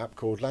at a map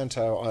called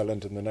Lantau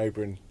Island and the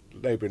neighbouring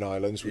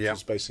islands, which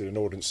is basically an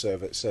ordnance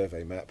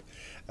survey map,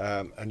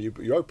 and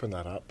you open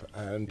that up,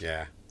 and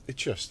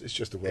it's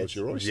just the world's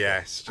your oyster.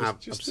 Yes,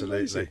 just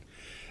absolutely.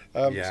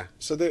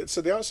 So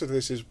the answer to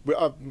this is,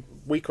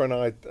 Weeka and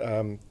I,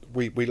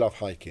 we love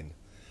hiking.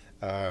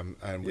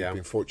 And we've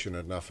been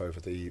fortunate enough over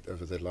the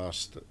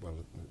last,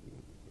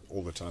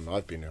 all the time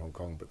I've been in Hong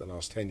Kong, but the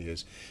last 10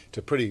 years,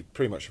 to pretty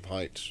much have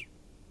hiked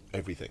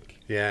everything.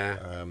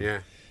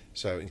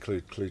 So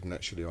including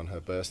actually on her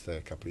birthday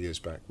a couple of years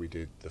back, we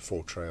did the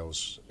 4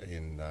 trails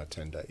in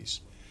 10 days.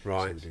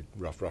 Right. So we did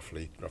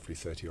roughly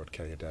 30 odd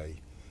K a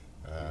day.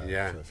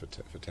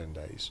 For 10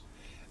 days.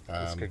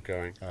 That's good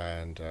going.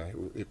 And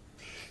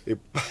it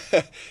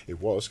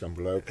was going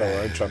to blow our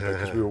own trumpet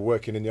because we were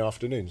working in the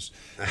afternoons.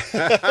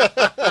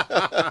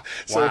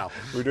 So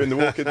we were doing the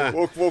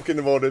walk in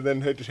the morning,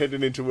 then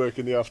heading into work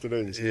in the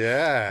afternoons.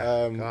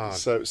 Yeah.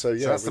 So that's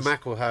the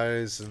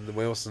Macklehose and the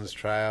Wilson's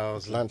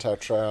Trails, Lantau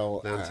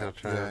Trail.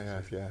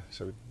 Trail.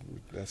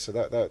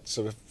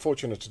 So we're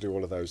fortunate to do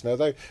all of those. Now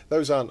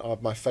those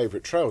aren't my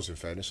favourite trails, in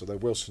fairness. Although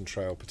Wilson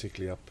Trail,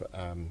 particularly up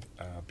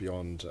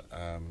beyond.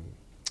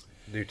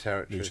 New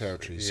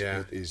Territories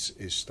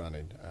is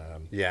stunning.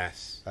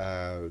 Yes.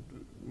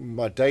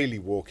 My daily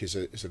walk is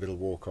a little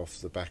walk off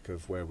the back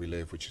of where we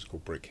live, which is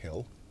called Brick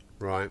Hill.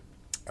 Right.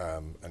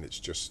 And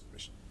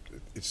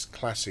it's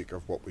classic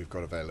of what we've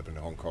got available in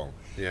Hong Kong.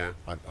 Yeah.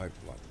 I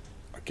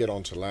get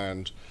onto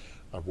land,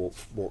 I walk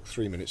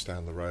 3 minutes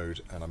down the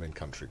road, and I'm in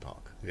Country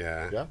Park.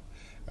 Yeah.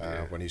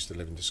 When I used to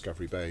live in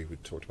Discovery Bay, we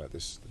talked about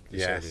this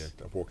earlier.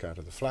 I walk out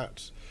of the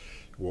flats,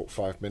 walk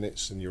 5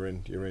 minutes, and you're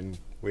in.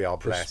 We are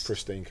blessed.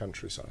 Pristine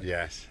countryside.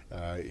 Yes.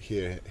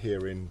 Here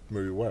in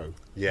Mui Wo.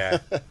 Yeah.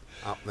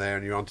 Up there,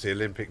 and you're onto the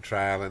Olympic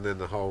Trail, and then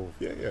the whole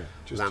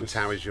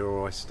Lantau is your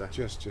oyster.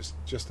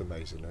 Just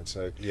amazing. And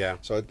so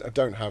I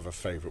don't have a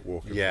favourite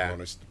walk, if I'm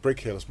honest.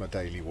 Brick Hill is my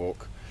daily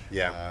walk.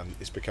 Yeah.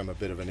 It's become a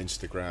bit of an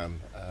Instagram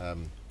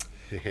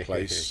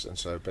place, and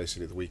so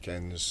basically the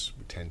weekends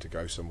we tend to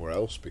go somewhere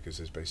else because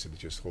there's basically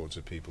just hordes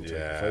of people taking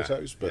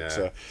photos. But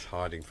it's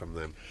hiding from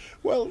them.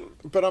 Well,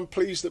 but I'm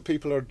pleased that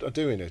people are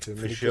doing it. I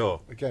mean, For sure.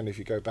 Again, if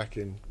you go back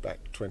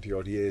 20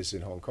 odd years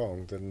in Hong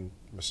Kong, then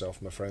myself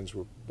and my friends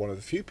were one of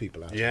the few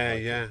people out.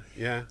 Yeah.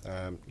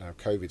 Now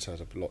COVID's had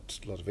a lot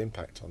of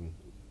impact on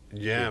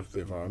the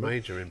environment.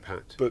 Major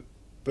impact. But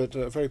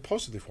a very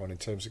positive one in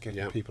terms of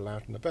getting people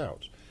out and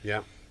about.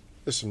 Yeah.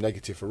 There's some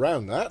negative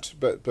around that,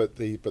 but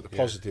the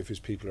positive is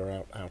people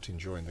are out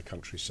enjoying the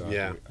countryside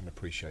and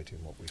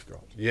appreciating what we've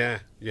got.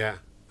 Yeah,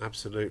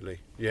 absolutely.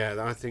 Yeah,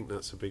 I think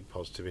that's a big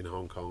positive in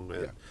Hong Kong.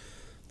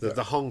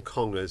 The Hong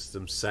Kongers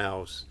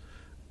themselves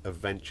have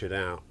ventured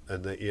out,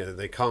 and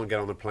they can't get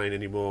on a plane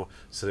anymore,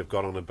 so they've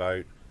got on a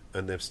boat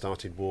and they've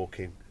started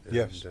walking. And,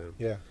 yes,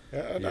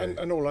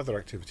 and all other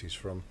activities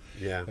from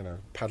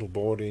paddle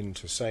boarding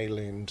to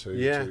sailing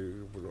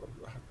to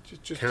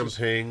just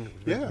camping.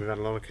 We've had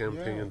a lot of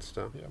camping and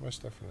stuff. Yeah,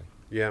 most definitely.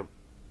 Yeah.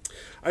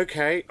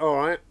 Okay. All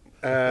right.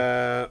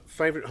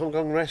 Favourite Hong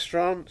Kong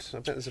restaurant? I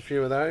bet there's a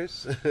few of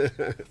those.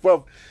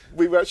 Well,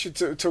 we were actually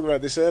talking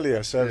about this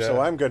earlier, so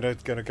I'm going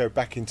to go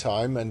back in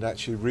time and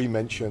actually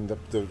re-mention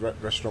the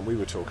restaurant we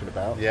were talking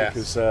about.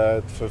 Yes.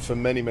 Because for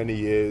many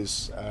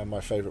years, my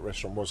favourite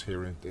restaurant was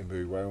here in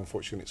Wu.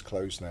 Unfortunately, it's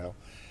closed now.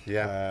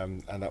 Yeah.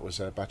 And that was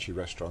a Bachi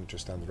restaurant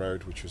just down the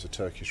road, which was a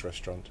Turkish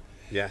restaurant.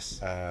 Yes.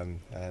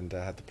 And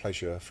I had the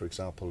pleasure, for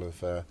example,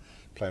 of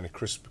playing a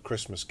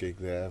Christmas gig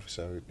there,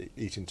 so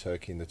eating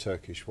turkey in the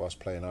Turkish whilst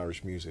playing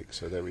Irish music.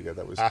 So there we go.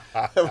 That was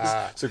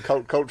some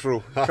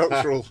cultural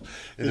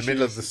in the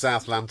middle of the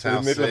South Lantau Sea. In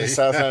the middle of the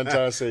South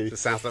Lantau Sea. The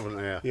South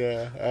Lantau.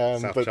 Yeah.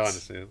 South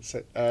China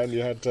Sea. And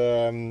you had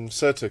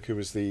Sertuk, who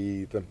was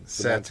the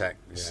Sertek.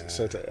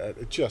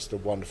 Sertek, just a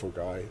wonderful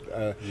guy.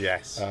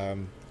 Yes.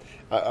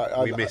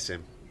 We miss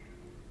him.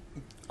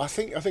 I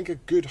think a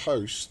good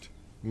host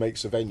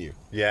makes a venue.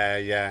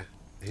 Yeah.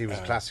 He was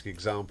a classic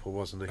example,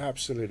 wasn't he?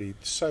 Absolutely,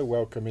 so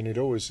welcoming. It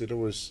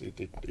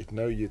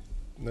know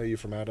you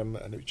from Adam,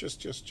 and it was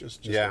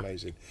just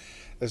amazing.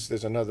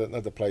 There's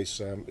another place.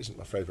 Isn't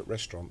my favourite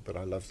restaurant, but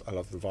I love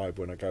the vibe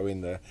when I go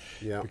in there.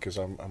 Yeah. Because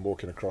I'm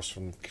walking across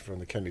from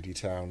the Kennedy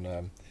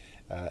Town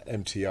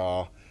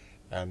MTR.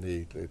 And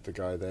the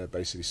guy there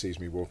basically sees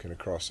me walking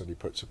across, and he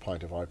puts a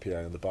pint of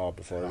IPA on the bar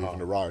before I even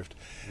arrived.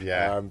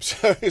 Yeah.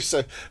 It's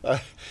a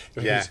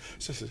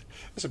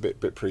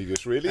bit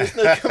previous, really, isn't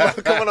it?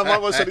 Come on, I might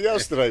want something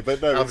else today,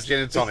 but no. Have a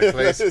gin and tonic,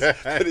 please.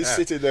 But it's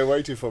sitting there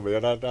waiting for me,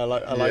 and I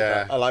like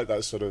that. I like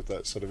that sort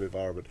of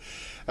environment.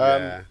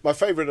 My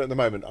favourite at the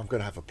moment, I'm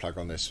going to have a plug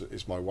on this,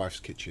 is my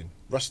wife's kitchen,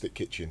 rustic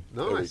kitchen.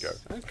 Nice. There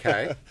we go.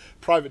 Okay.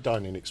 Private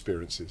dining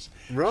experiences.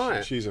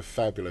 Right. She's a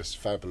fabulous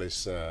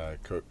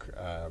cook.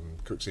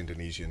 Cooks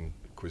Indonesian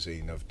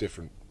cuisine of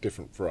different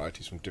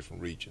varieties from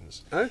different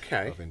regions of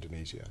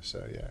Indonesia.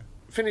 So yeah.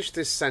 Finish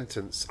this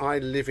sentence. I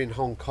live in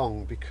Hong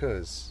Kong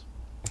because.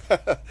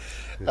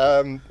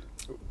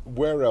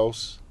 Where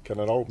else can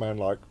an old man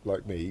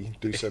like me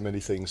do so many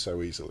things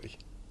so easily?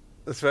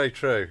 That's very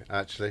true,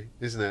 actually,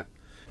 isn't it?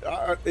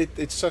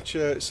 It's such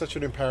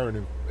an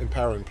empowering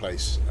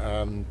place.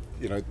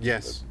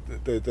 Yes.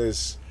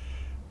 There's.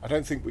 I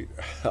don't think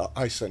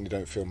I certainly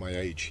don't feel my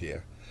age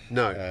here.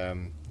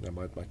 No.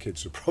 My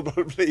kids would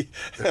probably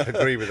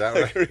agree with that.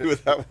 Right? Agree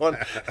with that one.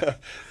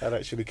 And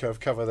actually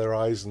cover their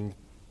eyes and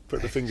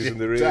put the fingers in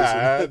their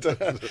ears.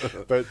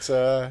 But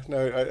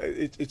no,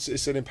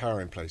 it's an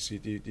empowering place.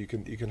 You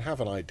can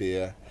have an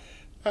idea,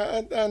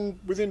 and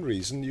within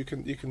reason, you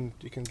can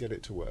get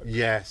it to work.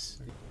 Yes.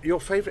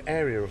 Your favourite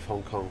area of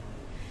Hong Kong?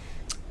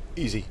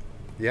 Easy.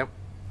 Yep.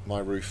 My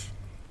roof.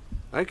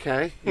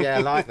 Okay. Yeah,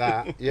 I like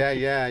that.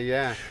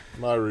 Yeah.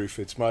 My roof.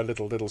 It's my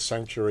little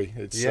sanctuary.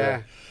 It's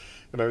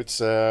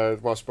it's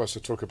whilst I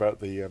talk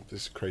about the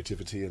this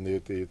creativity and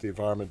the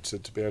environment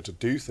to be able to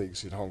do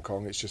things in Hong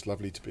Kong, it's just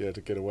lovely to be able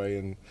to get away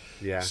and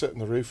sit on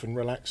the roof and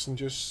relax and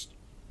just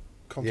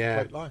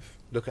contemplate life.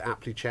 Look at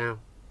Aptly Chow.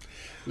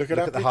 Look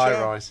at the high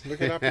rise.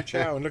 Look at Aptly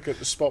Chow and look at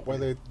the spot where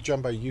the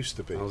Jumbo used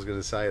to be. I was going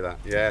to say that.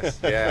 Yes,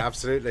 yeah,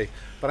 absolutely.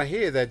 But I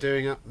hear they're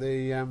doing up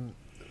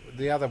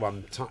the other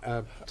one,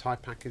 Thai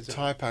Pack, is it?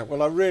 Thai Pack.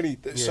 Well, I really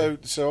so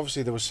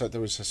obviously there was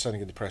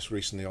something in the press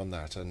recently on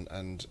that,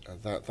 and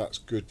that's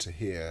good to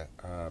hear.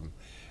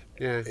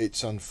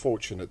 It's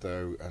unfortunate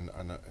though,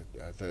 and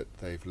that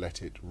they've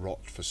let it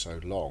rot for so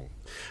long.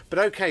 But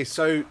okay,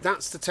 so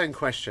that's the 10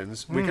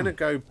 questions. We're going to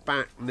go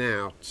back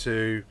now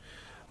to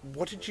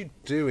what did you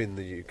do in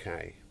the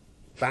UK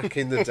back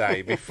in the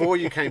day before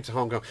you came to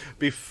Hong Kong,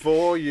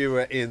 before you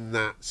were in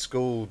that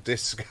school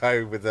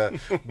disco with a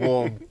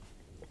warm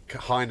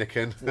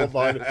Heineken.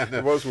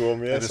 It was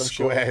warm, yes. And a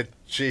square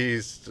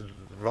cheese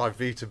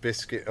Rivita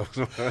biscuit.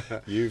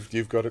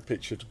 You've got it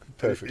pictured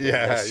perfectly.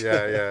 Yeah.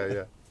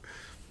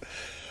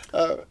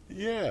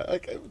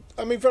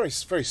 I mean, very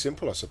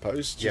simple, I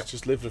suppose.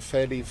 Just lived a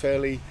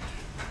fairly,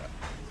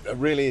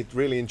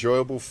 really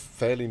enjoyable,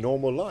 fairly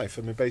normal life.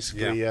 I mean,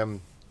 basically,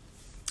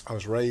 I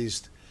was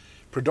raised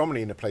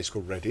predominantly in a place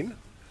called Reading.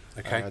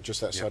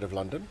 Just outside of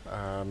London.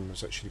 I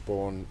was actually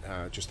born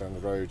just down the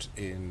road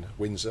in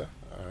Windsor.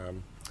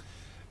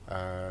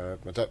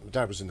 My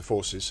dad was in the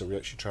forces, so we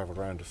actually travelled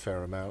around a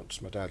fair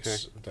amount. My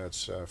dad's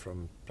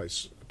from a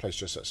place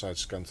just outside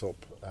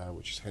Scunthorpe,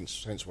 which is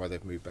hence why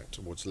they've moved back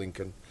towards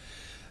Lincoln.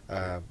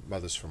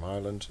 Mother's from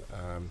Ireland.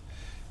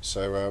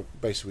 So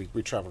basically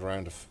we travelled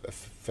around a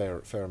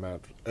fair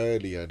amount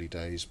early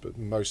days, but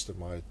most of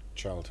my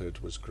childhood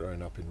was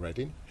growing up in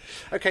Reading.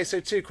 Okay, so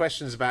 2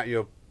 questions about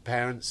your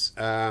parents.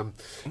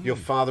 Your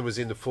father was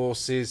in the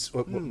forces.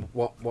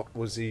 What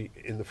was he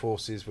in the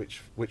forces?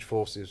 Which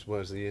forces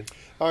was he in?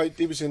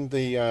 He was in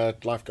the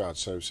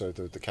lifeguards, so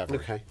the cavalry.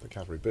 Okay. The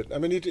cavalry. But I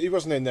mean, he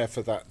wasn't in there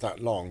for that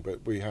long.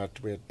 But we had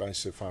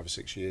basically 5 or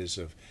 6 years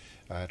of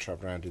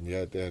travelling around in the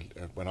air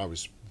when I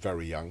was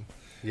very young.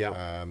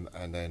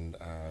 And then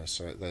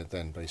so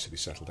then basically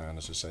settled down,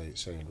 as I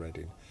say in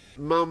Reading.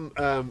 Mum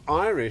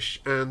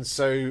Irish, and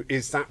so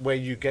is that where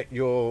you get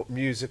your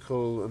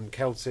musical and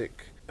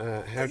Celtic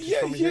heritage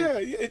from?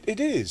 It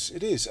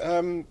is.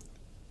 I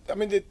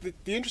mean, the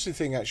interesting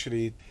thing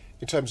actually,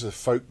 in terms of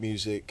folk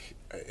music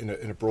in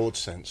a broad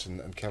sense,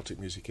 and Celtic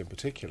music in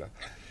particular,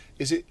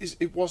 is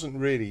it wasn't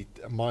really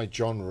my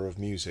genre of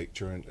music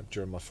during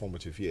my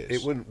formative years.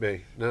 It wouldn't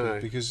be, no,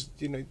 because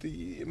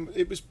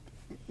it was,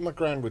 my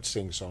gran would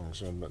sing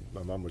songs and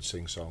my mum would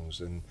sing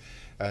songs,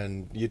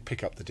 and you'd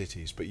pick up the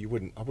ditties, but I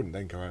wouldn't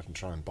then go out and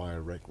try and buy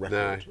a record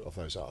of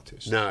those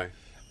artists. No.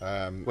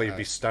 Well, you'd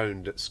be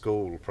stoned at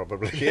school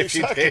probably if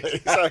exactly, you did.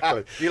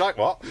 Exactly. You like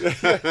what?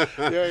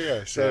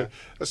 Yeah. So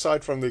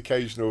aside from the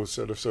occasional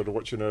sort of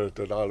watching an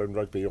Ireland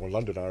rugby or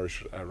London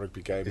Irish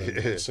rugby game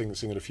and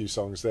singing a few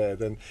songs there,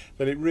 then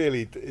it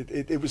really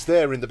it was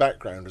there in the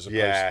background as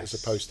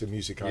opposed to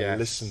music I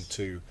listened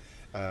to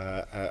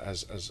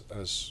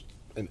as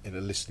in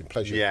a listening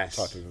pleasure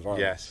type of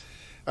environment.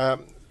 Yes.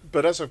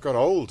 But as I've got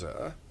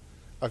older,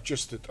 I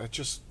just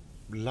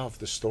love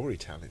the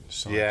storytelling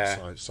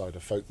side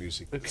of folk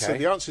music. Okay. So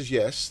the answer is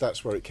yes,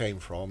 that's where it came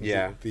from.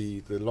 Yeah.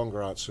 The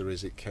longer answer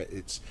is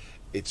it's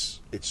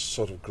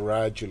sort of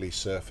gradually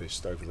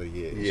surfaced over the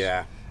years.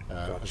 Yeah.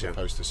 As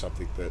opposed to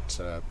something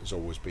that has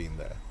always been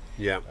there.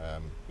 Yeah.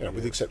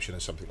 With the exception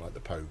of something like the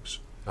Pogues.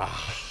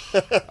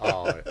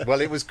 Well,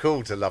 it was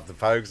cool to love the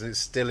Pogues, and it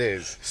still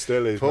is.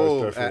 Still is,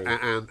 Paul, most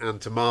definitely. and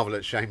to marvel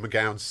at Shane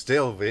MacGowan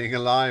still being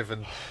alive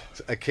and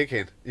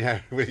kicking.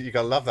 Yeah, you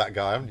got to love that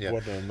guy, haven't you?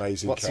 What an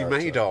amazing What's character.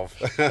 he made of?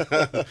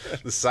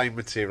 The same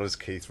material as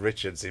Keith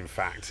Richards, in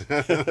fact.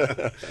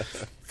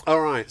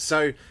 All right,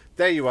 so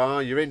there you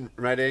are. You're in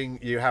Reading.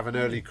 You have an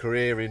early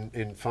career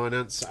in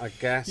finance, I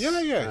guess.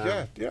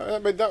 Yeah. I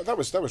mean, that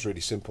was really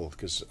simple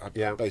because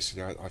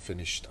basically I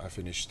finished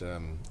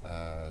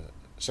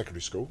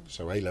secondary school,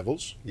 so A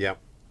levels. Yeah.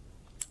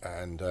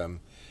 And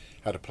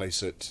had a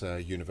place at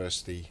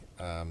university,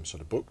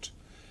 sort of booked.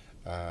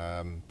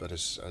 But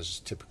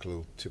as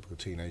typical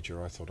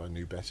teenager, I thought I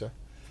knew better.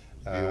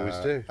 You always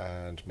do.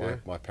 And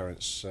my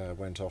parents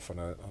went off on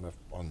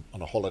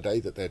a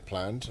holiday that they'd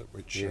planned,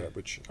 which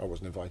I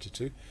wasn't invited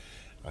to.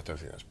 I don't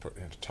think that's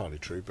entirely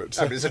true, but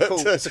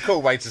it's a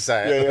cool way to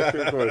say it.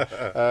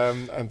 Yeah.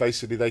 And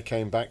basically, they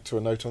came back to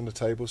a note on the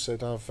table,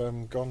 said, "I've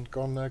gone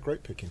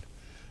grape picking."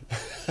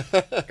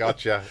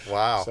 Gotcha.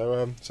 Wow.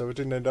 So I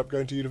didn't end up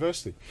going to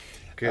university.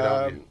 Good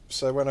on you.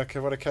 So when I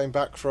came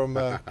back from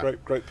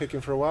grape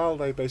picking for a while,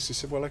 they basically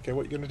said, "Well, okay,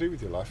 what are you going to do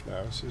with your life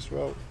now?" I says,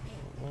 "Well,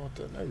 I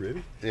don't know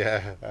really."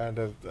 Yeah. And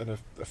a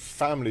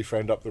family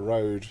friend up the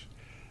road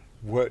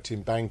worked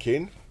in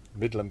banking,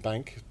 Midland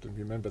Bank. Do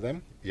you remember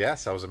them?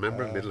 Yes, I was a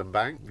member of Midland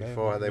Bank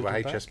before they were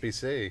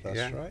HSBC.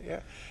 That's right.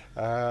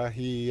 Yeah.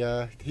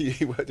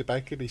 He worked at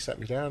bank and he sat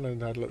me down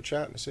and had a little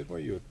chat and I said, "Well,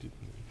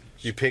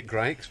 you pick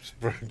grapes?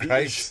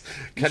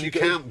 Can you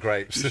count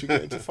grapes?" You should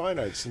get into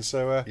finance. And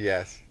so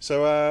yes.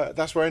 So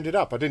that's where I ended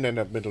up. I didn't end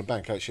up at Midland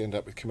Bank. I actually ended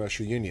up with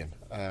Commercial Union,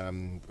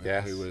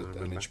 who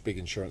were a big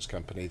insurance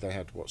company. They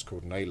had what's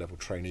called an A-level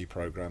trainee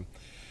program,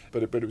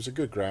 but it was a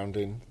good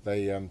grounding.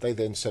 They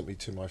then sent me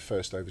to my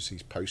first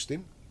overseas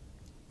posting,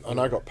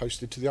 and I got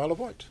posted to the Isle of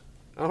Wight.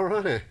 All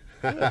right.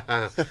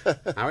 Yeah.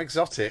 How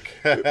exotic!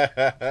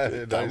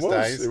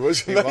 It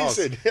was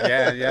amazing.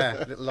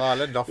 Yeah. Little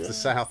island off the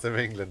south of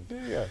England.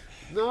 Yeah.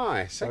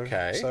 Nice.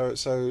 Okay.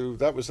 So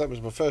that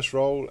was my first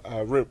role,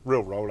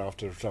 real role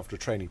after a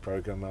training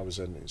program. I was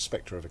an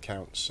inspector of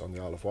accounts on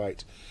the Isle of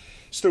Wight.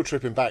 Still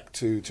tripping back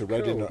to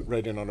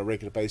Reading on a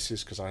regular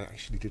basis because I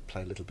actually did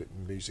play a little bit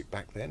of music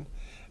back then,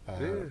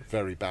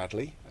 very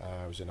badly.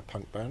 I was in a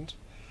punk band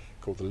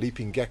called the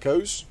Leaping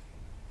Geckos.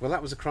 Well,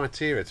 that was a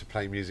criteria to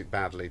play music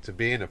badly, to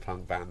be in a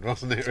punk band,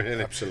 wasn't it,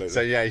 really? Absolutely.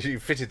 So, yeah, you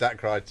fitted that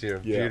criteria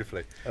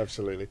beautifully.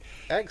 Absolutely.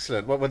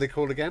 Excellent. What were they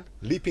called again?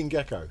 Leaping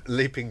Gecko.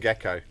 Leaping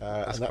Gecko.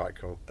 That's quite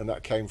cool. And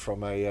that came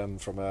from a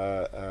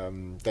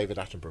David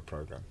Attenborough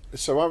program.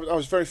 So I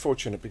was very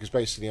fortunate because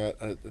basically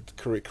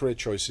career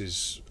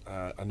choices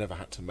I never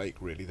had to make,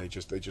 really. They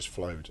just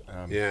flowed.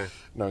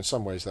 No, in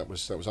some ways that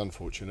was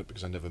unfortunate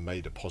because I never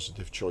made a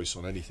positive choice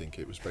on anything.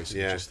 It was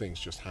basically just things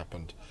just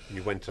happened.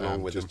 You went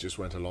along with them. Just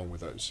went along with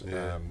those.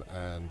 Yeah.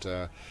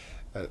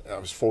 I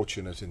was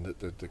fortunate in that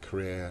the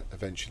career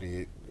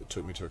eventually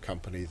took me to a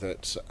company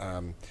that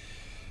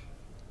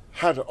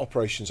had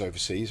operations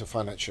overseas, a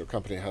financial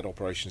company that had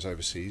operations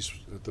overseas,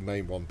 the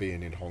main one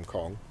being in Hong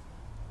Kong.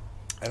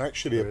 And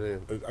actually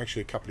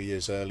a couple of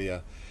years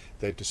earlier,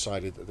 they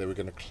decided that they were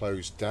going to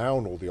close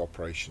down all the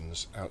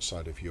operations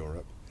outside of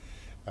Europe.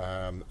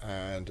 And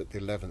at the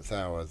 11th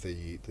hour,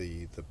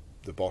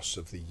 the boss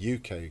of the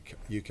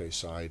UK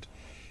side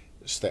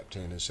stepped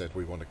in and said,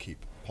 "We want to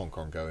keep Hong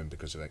Kong going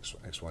because of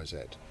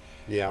XYZ."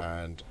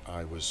 Yeah. And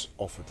I was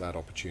offered that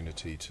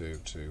opportunity to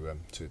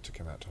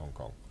come out to Hong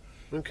Kong.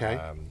 Okay.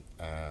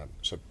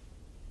 So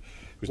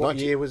was what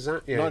year was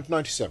that? Yeah,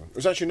 97. It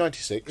was actually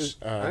 96.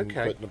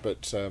 Okay,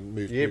 but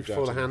moved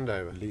before out the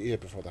handover. The year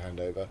before the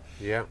handover.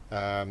 Yeah.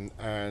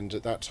 And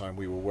at that time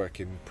we were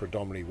working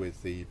predominantly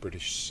with the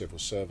British civil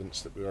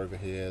servants that were over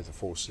here, the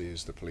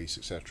forces, the police,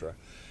 etc.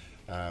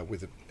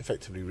 With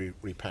effectively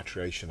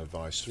repatriation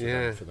advice for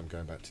them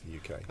going back to the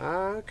UK.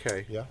 Ah,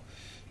 okay. Yeah.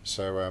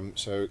 So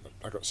so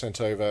I got sent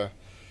over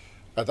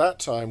at that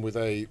time with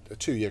a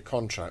 2-year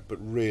contract, but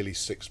really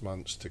 6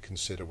 months to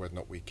consider whether or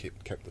not we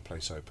kept the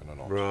place open or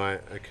not.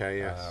 Right, okay,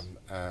 yes.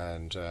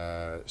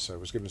 So I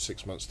was given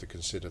 6 months to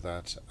consider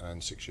that,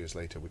 and 6 years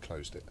later we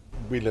closed it.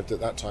 We lived at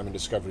that time in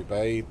Discovery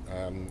Bay.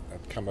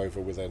 I'd come over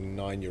with a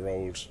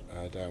 9-year-old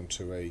down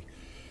to a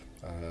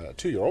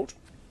 2-year-old.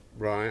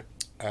 Right.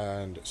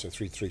 And so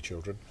three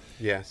children.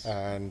 Yes.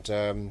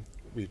 And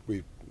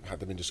we had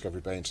them in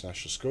Discovery Bay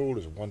International School. It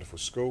was a wonderful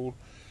school.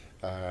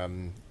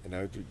 You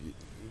know,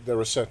 there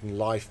are certain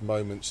life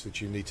moments that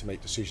you need to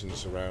make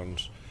decisions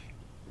around,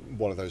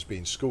 one of those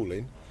being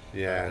schooling.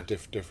 Yeah.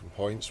 Different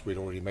points. We'd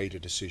already made a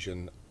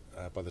decision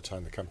by the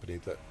time the company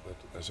that,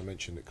 as I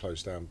mentioned, it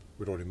closed down.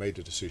 We'd already made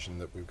a decision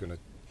that we were going to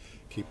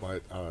keep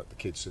the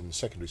kids in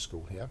secondary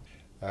school here.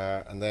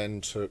 And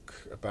then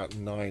took about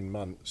 9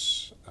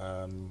 months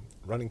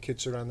running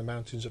kids around the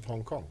mountains of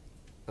Hong Kong.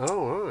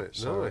 Oh, right,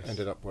 so nice. I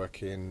ended up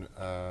working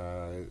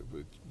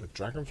with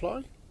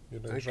Dragonfly. You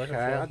know, Okay,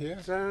 Dragonfly here?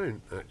 I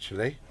don't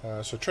actually.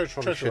 So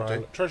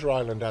Treasure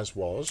Island as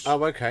was.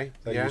 Oh, okay.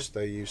 They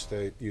used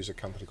to use a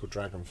company called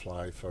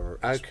Dragonfly for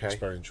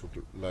experiential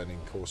learning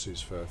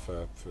courses for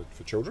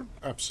children.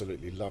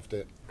 Absolutely loved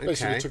it.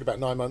 Basically, it took about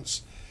 9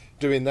 months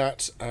doing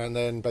that, and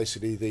then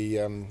basically the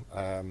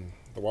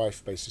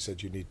wife basically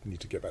said, you need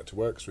to get back to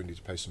work because we need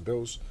to pay some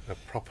bills. A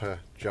proper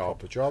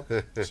job.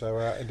 So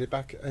ended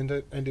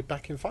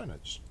back in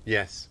finance.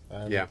 Yes.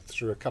 And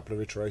through a couple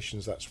of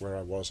iterations, that's where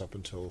I was up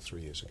until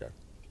 3 years ago.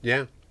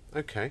 Yeah.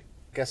 Okay.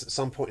 I guess at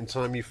some point in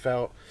time you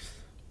felt,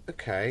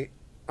 okay,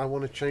 I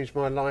want to change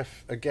my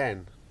life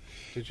again.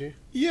 Did you?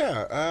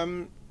 Yeah.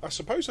 I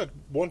suppose I'd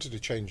wanted to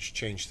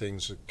change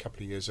things a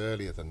couple of years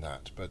earlier than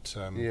that, but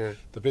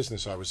the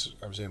business I was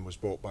in was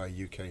bought by a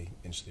UK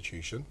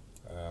institution.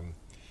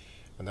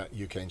 And that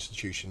UK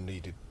institution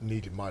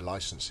needed my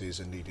licenses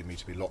and needed me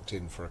to be locked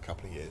in for a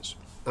couple of years.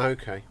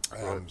 Okay.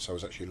 So I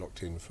was actually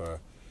locked in for,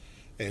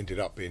 it ended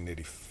up being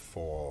nearly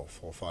 4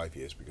 or 5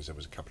 years because there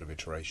was a couple of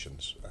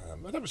iterations.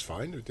 And that was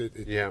fine.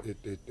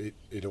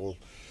 It all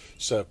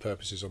served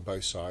purposes on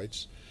both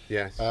sides.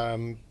 Yes.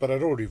 But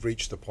I'd already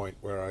reached the point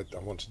where I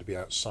wanted to be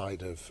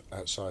outside of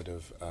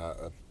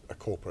a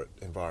corporate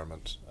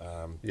environment.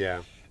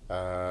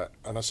 And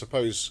I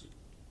suppose,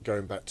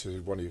 going back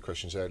to one of your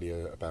questions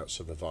earlier about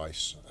sort of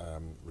advice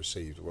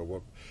received,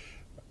 well,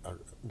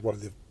 one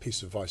of the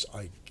pieces of advice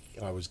I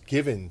was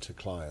given to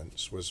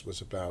clients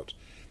was about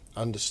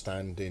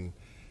understanding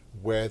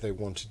where they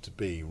wanted to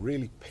be,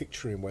 really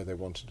picturing where they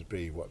wanted to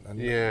be. What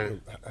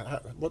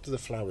do the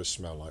flowers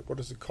smell like? What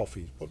does the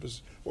coffee?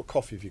 What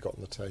coffee have you got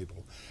on the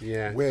table?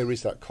 Yeah. Where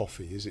is that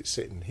coffee? Is it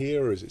sitting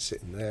here or is it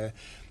sitting there?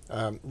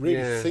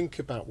 Really think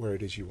about where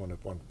it is you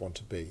want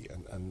to be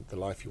and the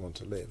life you want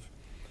to live.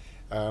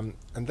 And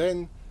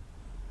then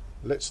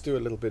let's do a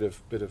little bit of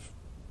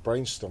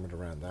brainstorming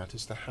around that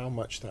as to how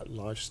much that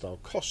lifestyle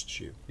costs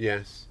you.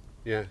 Yes.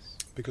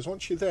 Because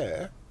once you're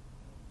there,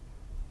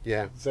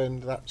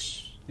 then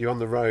you're on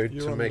the road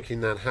to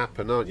making that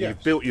happen, aren't you?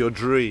 You've built your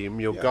dream.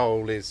 Your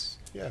goal is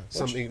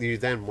something that you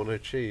then want to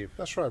achieve.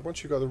 That's right.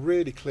 Once you've got a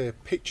really clear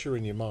picture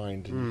in your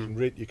mind, and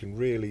you can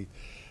really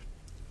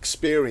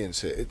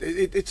experience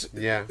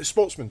it.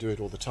 Sportsmen do it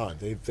all the time.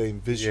 They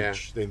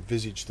envisage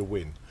the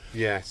win.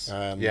 Yes.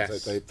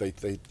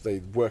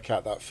 They work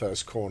out that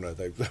first corner.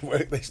 They've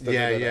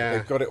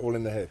got it all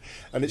in their head,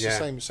 and it's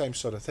the same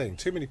sort of thing.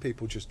 Too many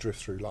people just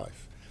drift through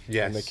life,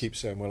 and they keep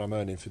saying, "Well, I'm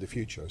earning for the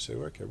future." So,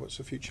 okay, what's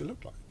the future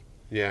look like?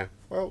 Yeah.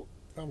 Well,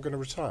 I'm going to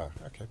retire.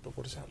 Okay, but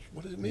what does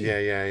it mean? Yeah.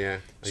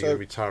 Are you going to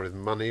retire with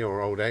money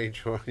or old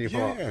age or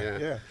what?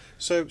 Yeah.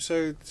 So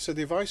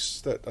the advice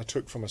that I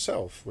took for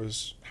myself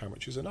was, how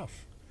much is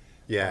enough?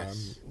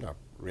 Yes. Now,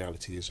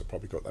 reality is I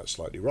probably got that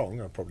slightly wrong.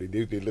 I probably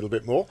need a little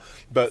bit more,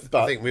 but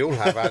I think we all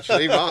have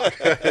actually, Mark.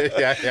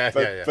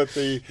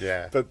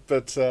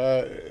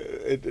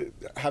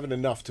 Having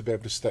enough to be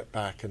able to step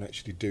back and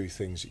actually do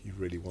things that you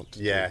really want to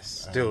do.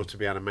 Yes, still to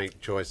be able to make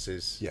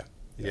choices. Yeah.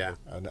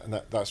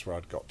 And that's where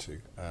I'd got to,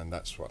 and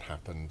that's what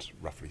happened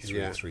roughly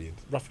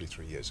roughly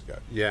 3 years ago.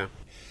 Yeah.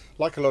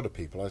 Like a lot of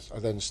people, I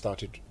then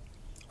started.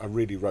 I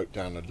really wrote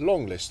down a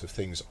long list of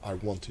things I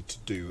wanted to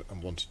do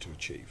and wanted to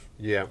achieve.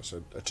 Yeah.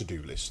 So a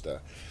to-do list,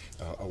 or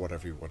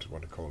whatever you want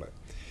to call it.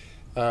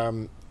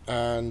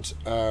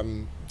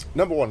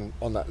 Number one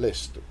on that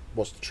list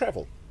was to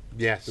travel.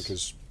 Yes.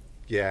 Because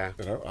Yeah.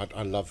 You know,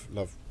 I love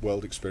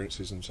world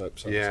experiences and so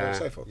on and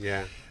so forth.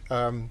 Yeah.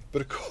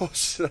 But of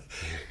course,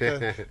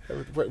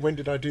 when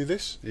did I do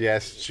this?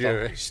 Yes,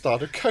 sure.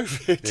 Start of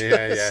COVID.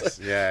 Yeah, yes,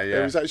 yeah.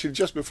 It was actually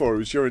just before. It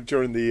was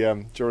during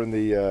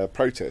the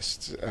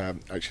protests.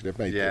 Actually, I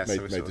made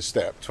the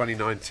step.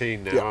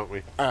 2019 now, aren't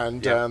we?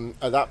 And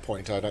at that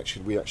point,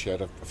 we actually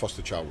had a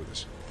foster child with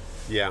us.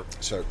 Yeah.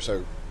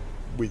 So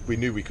we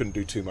knew we couldn't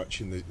do too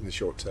much in the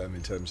short term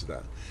in terms of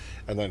that,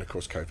 and then of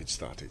course COVID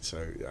started.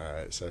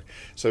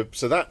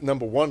 So that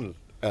number one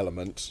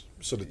element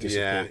sort of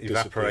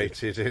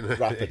evaporated in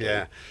rapidly.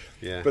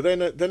 Yeah. But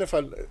then if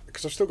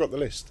because I've still got the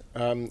list,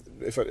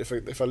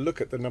 if I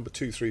look at the number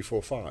 2, 3,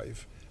 4,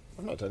 5,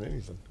 I've not done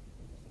anything.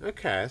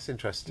 Okay, that's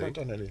interesting. I've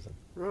not done anything.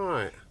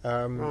 Right.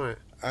 Right.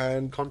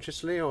 And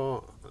consciously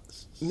or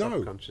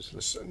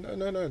subconsciously?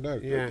 No.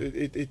 Yeah.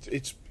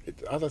 It's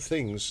other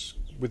things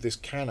with this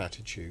can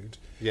attitude.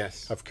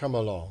 Yes. Have come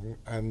along,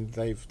 and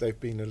they've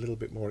been a little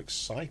bit more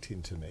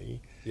exciting to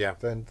me. Yeah.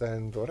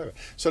 Than whatever.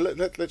 So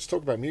let's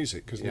talk about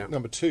music, because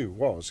number 2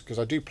 was, because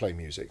I do play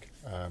music.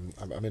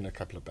 I'm in a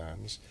couple of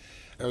bands.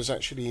 I was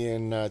actually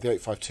in the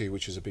 852,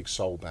 which is a big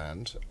soul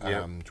band.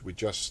 We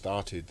just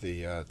started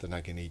the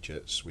Naggin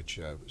Eejits, which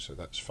so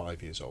that's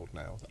 5 years old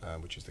now,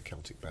 which is the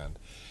Celtic band.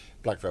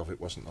 Black Velvet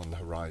wasn't on the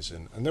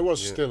horizon, and there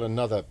was still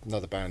another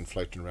band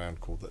floating around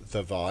called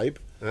the Vibe,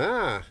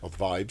 or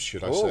Vibes,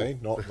 should I say,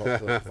 not the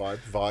Vibe,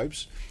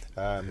 Vibes.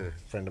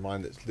 Friend of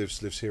mine that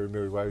lives here in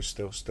Miriwo,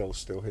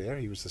 still here.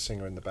 He was the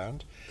singer in the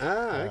band.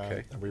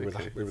 Okay. And we were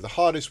the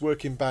hardest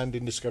working band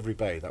in Discovery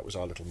Bay. That was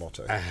our little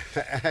motto.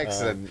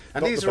 Excellent.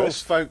 And these are all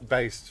folk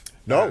based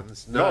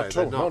bands? No, not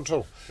at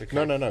all.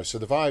 Okay. No. So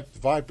the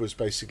Vibe was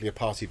basically a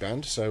party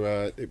band.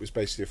 So it was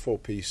basically a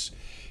 4-piece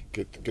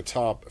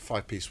guitar,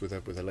 5-piece with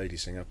a lady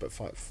singer, but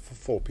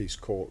 4-piece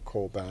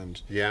core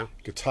band. Yeah.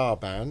 Guitar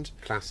band.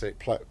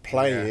 Classic.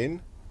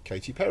 Playing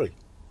Katy Perry.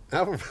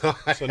 Oh,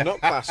 right. So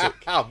not classic.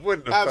 I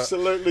wouldn't have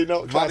absolutely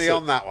not classic. Money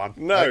on that one.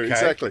 No, okay.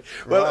 Exactly.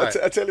 Well, right.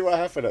 I tell you what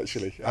happened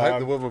actually. I hope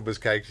the woman was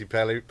Katy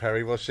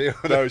Perry, was she?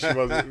 No, she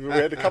wasn't. We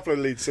had a couple of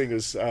lead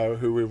singers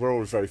who we were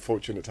all very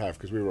fortunate to have,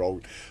 because we were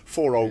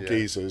four old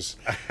geezers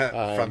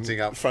fronting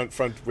up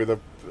front with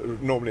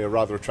normally a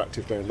rather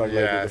attractive young lady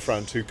at the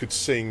front who could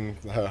sing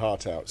her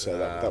heart out. So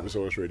that was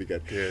always really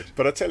good.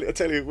 But I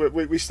tell you,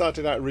 we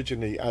started out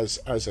originally as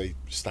a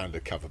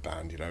standard cover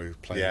band,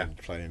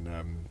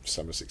 playing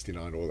Summer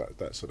 '69, all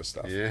that sort of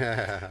stuff.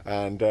 Yeah.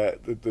 And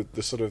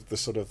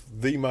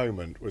the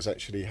moment was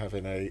actually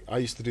having I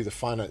used to do the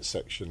finance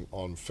section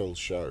on Phil's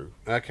show.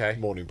 Okay.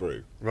 Morning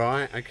Brew.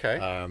 Right. Okay.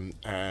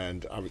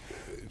 And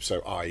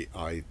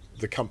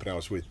the company I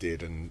was with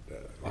did, and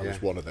I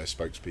was one of their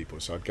spokespeople,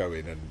 so I'd go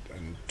in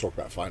and talk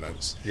about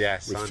finance.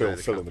 Yes,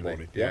 with Phil in the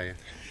morning. Yeah.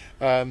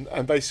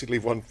 And basically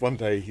one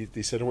day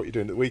he said, "What are you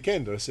doing at the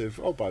weekend?" And I said,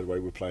 "Oh, by the way,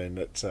 we're playing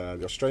at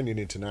the Australian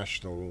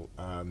International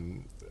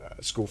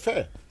School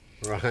Fair."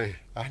 Right.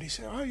 And he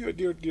said, "Oh, we're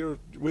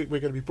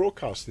going to be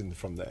broadcasting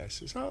from there." He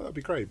says, "Oh, that'd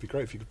be great. It'd be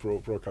great if you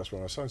could broadcast one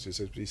of our songs." He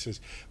says,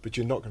 "But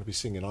you're not going to be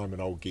singing 'I'm an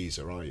Old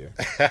Geezer,' are you?"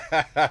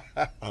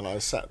 And I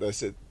sat there and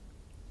said,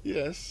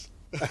 "Yes."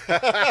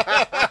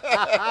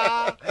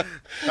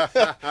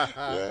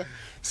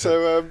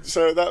 So at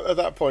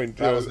that point,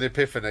 that was an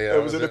epiphany.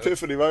 It was an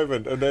epiphany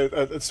moment, and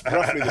it's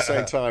roughly the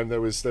same time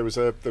there was a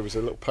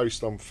little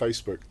post on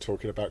Facebook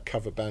talking about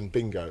cover band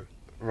bingo.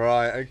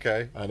 Right.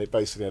 Okay. And it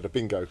basically had a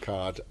bingo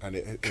card,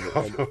 and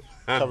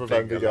cover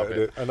band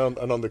bingo, and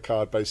on the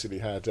card basically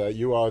had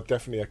 "You are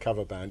definitely a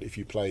cover band if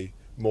you play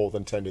more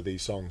than 10 of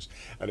these songs,"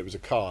 and it was a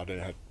card, and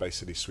it had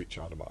basically "Sweet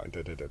Child of Mine."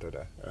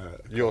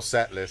 Your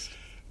set list.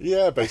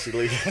 Yeah,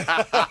 basically.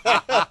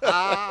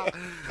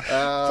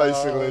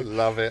 Basically,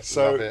 love it.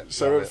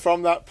 So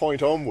from that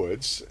point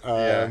onwards,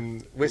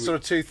 we're sort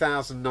of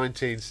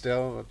 2019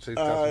 still, or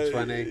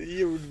 2020.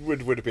 You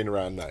would have been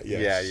around that,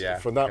 yes. Yeah.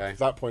 From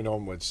that point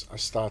onwards, I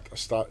start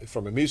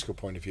from a musical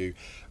point of view.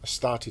 I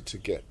started to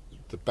get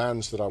the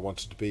bands that I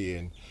wanted to be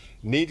in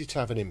needed to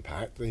have an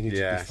impact. They needed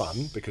to be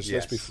fun, because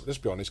let's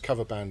be honest,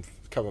 cover bands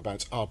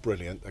are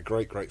brilliant. They're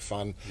great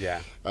fun.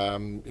 Yeah.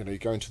 You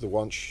go into the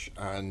Wanch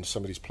and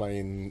somebody's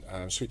playing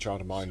 "Sweet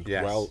Child of Mine."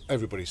 Well,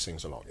 everybody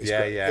sings along. It's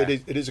great.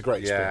 It is a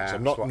great experience.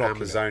 I'm not knocking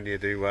Amazonia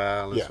do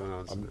well.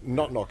 I'm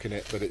not knocking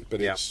it,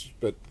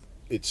 but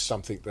it's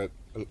something that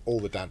all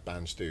the dad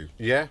bands do.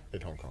 Yeah.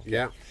 In Hong Kong.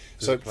 Yeah.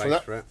 So from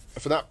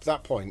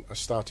that point, I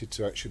started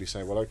to actually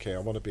say, well, okay, I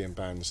want to be in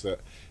bands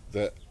that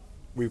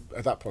we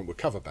at that point were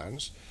cover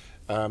bands.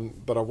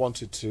 But I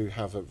wanted to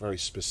have a very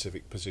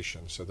specific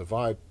position. So the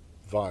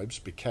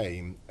Vibes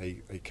became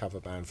a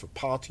cover band for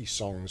party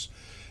songs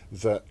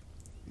that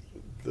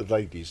the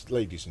ladies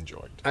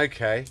enjoyed.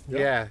 Okay.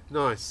 Yeah.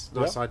 Nice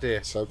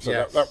idea. So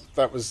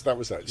that was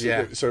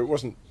that. So it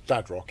wasn't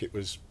dad rock. It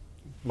was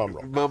mum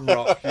rock. Mum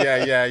rock.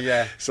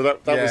 Yeah. So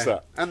that was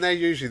that. And they're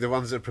usually the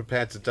ones that are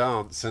prepared to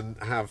dance and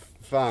have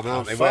fun,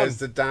 aren't they? Fun. Whereas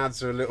the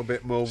dads are a little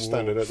bit more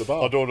standing at the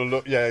bar. I don't want to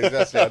look. Yeah,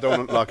 exactly. I don't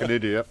look like an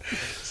idiot.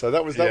 So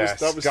that was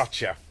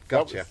gotcha.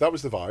 That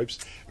was the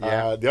Vibes.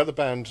 Yeah. The other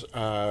band,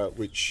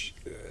 which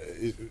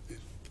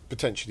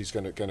potentially is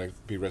going to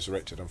be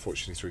resurrected.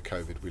 Unfortunately, through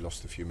COVID, we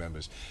lost a few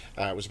members.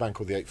 It was a band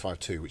called the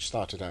 852, which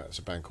started out as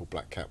a band called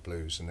Black Cat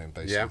Blues, and then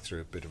basically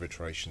through a bit of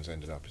iterations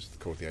ended up as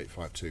called the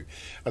 852.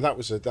 And that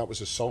was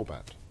a soul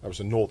band. That was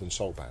a northern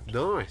soul band.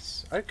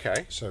 Nice.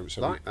 Okay. So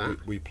like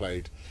we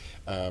played.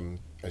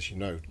 As you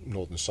know,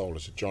 Northern Soul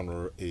as a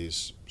genre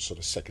is sort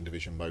of second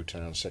division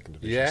Motown, second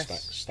division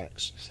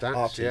Stax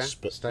artists,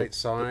 but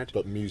stateside,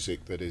 but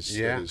music that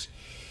is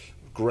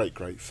great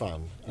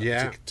fun,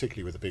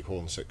 particularly with the big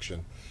horn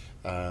section,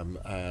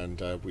 and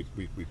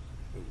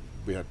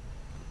we had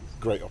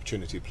great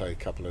opportunity to play a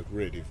couple of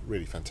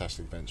really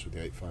fantastic events with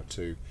the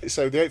 852.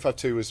 So the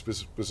 852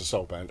 was a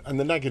soul band, and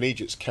the Naggin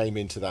Eejits came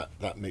into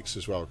that mix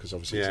as well, because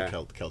obviously it's a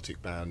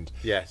Celtic band.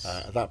 Yes.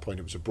 At that point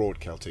it was a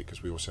broad Celtic,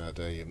 because we also had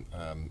a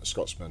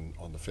Scotsman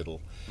on the fiddle.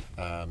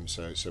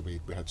 So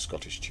we had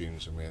Scottish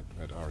tunes and we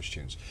had Irish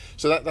tunes.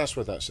 So that's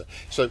where that's at.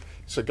 So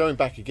going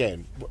back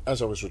again,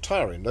 as I was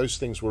retiring, those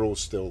things were all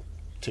still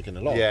ticking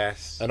along.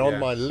 Yes. And on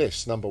my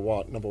list, number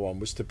one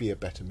was to be a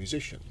better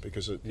musician,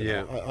 because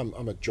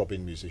I'm a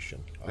jobbing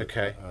musician.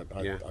 Okay.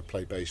 I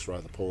play bass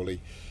rather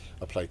poorly.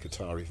 I play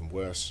guitar even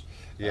worse.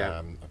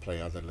 Yeah. I play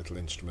other little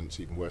instruments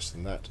even worse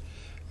than that.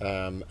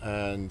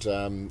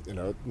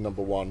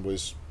 Number one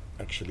was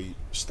actually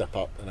step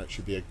up and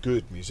actually be a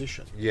good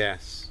musician.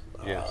 Yes.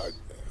 Yes.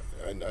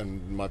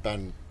 And my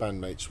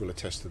bandmates will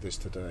attest to this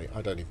today.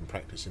 I don't even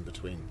practice in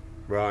between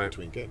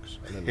gigs.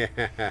 And then,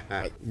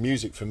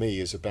 music for me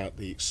is about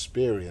the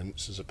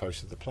experience as opposed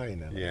to the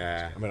playing element.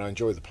 Yeah. I mean, I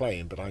enjoy the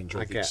playing, but I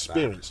enjoy the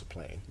experience of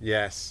playing.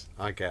 Yes,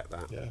 I get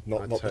that. Yeah,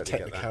 not the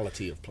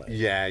technicality of playing.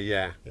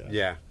 Yeah.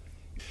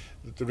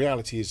 The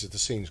reality is that the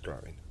scene's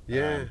growing.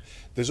 Yeah.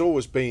 There's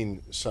always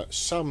been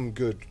some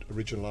good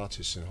original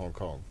artists in Hong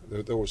Kong.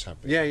 There always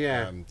have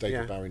been.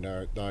 David Bowie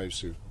Knives,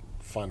 who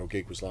final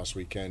gig was last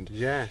weekend.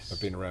 Yes.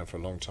 I've been around for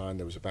a long time.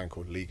 There was a band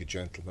called League of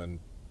Gentlemen,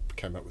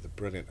 came up with a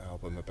brilliant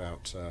album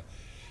about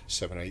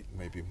 7, 8,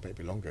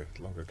 maybe longer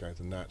ago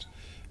than that.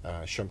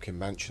 Shumkin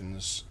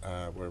Mansions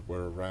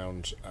were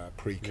around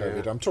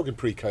pre-COVID. I'm talking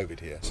pre-COVID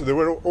here. So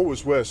there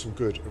always were some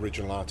good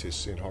original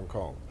artists in Hong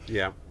Kong.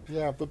 Yeah.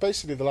 Yeah, but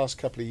basically the last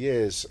couple of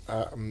years,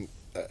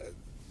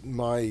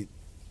 my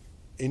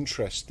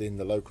interest in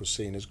the local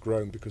scene has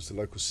grown because the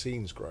local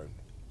scene's grown.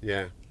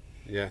 Yeah.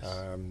 Yes.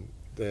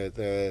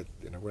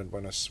 When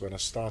I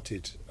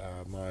started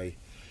my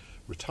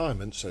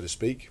retirement, so to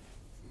speak,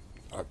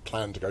 I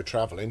planned to go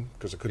travelling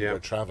because I couldn't go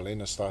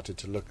travelling. I started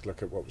to look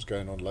at what was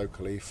going on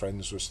locally.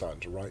 Friends were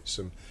starting to write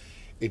some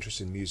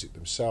interesting music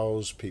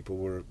themselves. People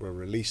were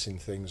releasing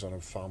things on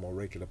a far more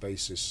regular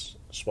basis,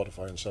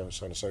 Spotify and so on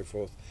and so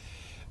forth.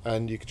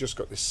 And you just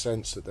got this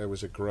sense that there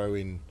was a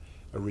growing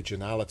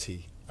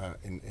originality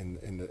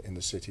in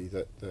the city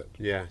that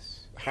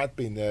had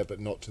been there, but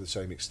not to the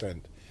same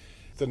extent.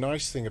 The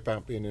nice thing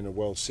about being in a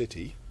world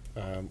city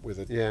with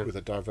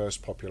a diverse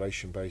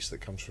population base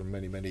that comes from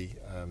many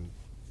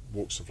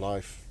walks of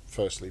life,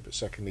 firstly, but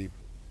secondly,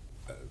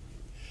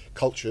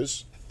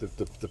 cultures.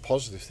 The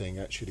positive thing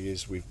actually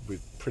is with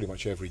pretty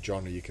much every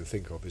genre you can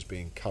think of is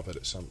being covered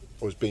is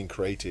being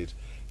created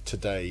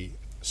today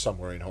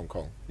somewhere in Hong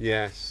Kong.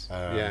 Yes.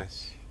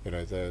 Yes. I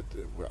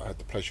had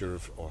the pleasure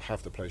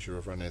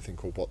of running a thing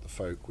called What the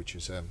Folk, which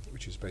is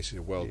basically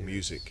a world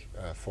music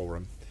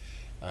forum.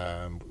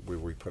 Where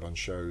we put on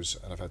shows,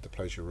 and I've had the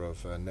pleasure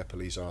of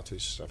Nepalese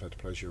artists. I've had the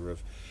pleasure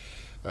of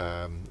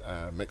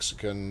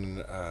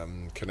Mexican,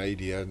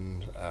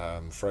 Canadian,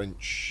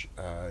 French,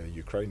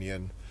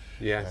 Ukrainian.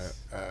 Yes.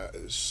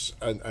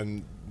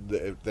 And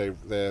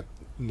they're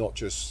not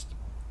just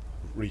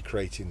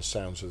recreating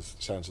sounds of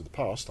the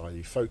past,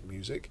 i.e. folk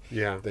music.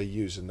 Yeah. They're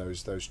using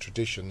those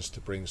traditions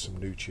to bring some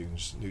new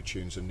tunes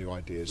and new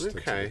ideas to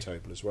the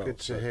table as well. Good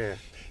to hear.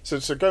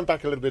 So going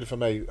back a little bit, if I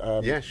may,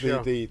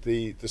 sure.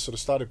 the sort of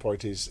starting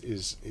point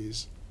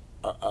is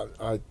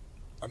I'm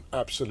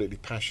absolutely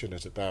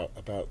passionate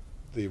about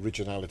the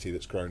originality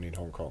that's grown in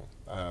Hong Kong.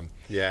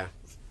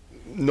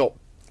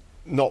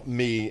 Not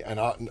me and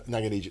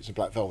Naggin Eejits and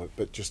Black Velvet,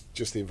 but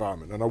just the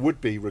environment. And I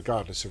would be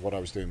regardless of what I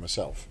was doing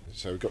myself.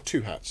 So we've got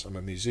two hats. I'm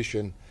a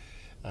musician,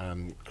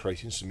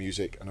 creating some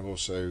music, and I'm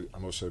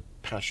also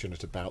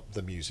passionate about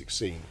the music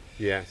scene.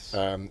 Yes.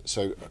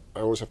 So I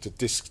always have to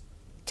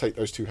take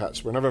those two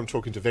hats whenever I'm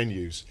talking to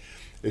venues.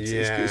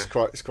 It's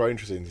quite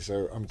interesting.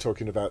 So I'm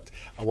talking about,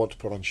 I want to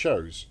put on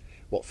shows.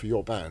 What, for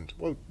your band?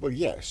 Well,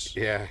 yes.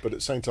 Yeah. But at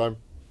the same time,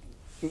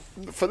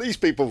 for these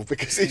people,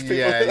 because these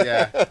people.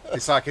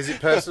 It's like, is it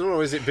personal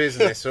or is it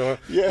business, or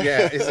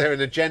is there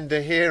an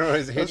agenda here or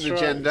is it hidden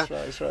agenda?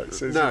 That's right.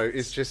 So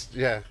it's just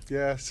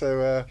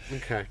So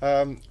okay.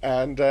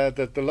 And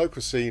the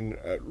local scene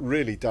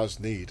really does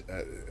need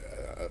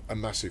a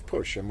massive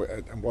push, and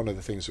one of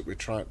the things that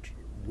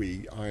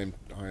I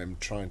am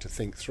trying to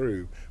think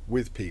through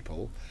with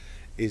people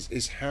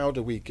is how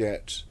do we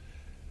get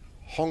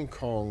Hong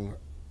Kong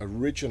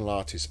original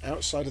artists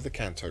outside of the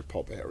Canto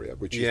pop area,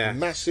 which is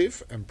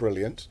massive and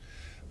brilliant,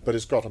 but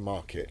it's got a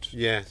market.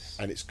 Yes.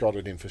 And it's got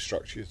an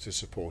infrastructure to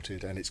support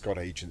it, and it's got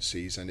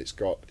agencies, and it's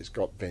got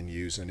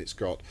venues, and it's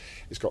got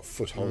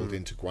foothold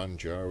into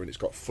Guangzhou, and it's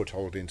got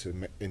foothold into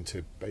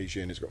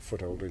Beijing, it's got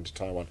foothold into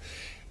Taiwan,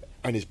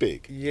 and it's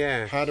big.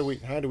 Yeah. How do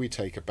we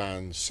take a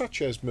band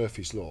such as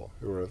Murphy's Law,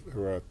 who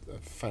are a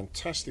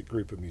fantastic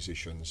group of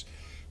musicians,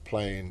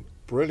 playing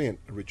brilliant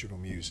original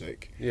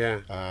music,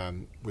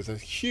 with a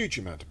huge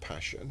amount of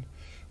passion,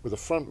 with a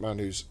frontman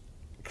who's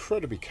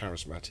incredibly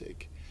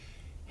charismatic.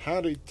 How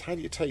do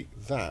you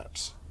take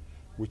that,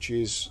 which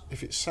is,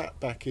 if it's sat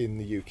back in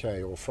the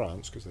UK or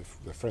France, because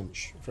they're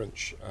French,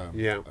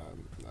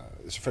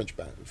 it's a French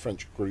band,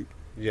 French group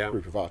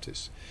of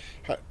artists.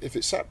 If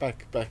it sat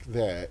back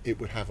there, it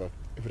would have a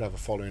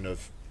following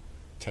of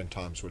 10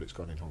 times what it's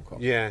got in Hong Kong.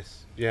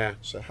 Yes, yeah.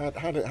 So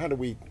how do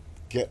we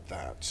get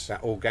that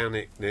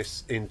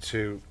organicness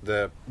into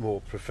the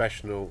more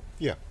professional?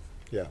 Yeah.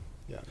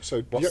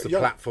 So what's the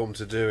platform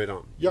to do it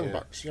on? Young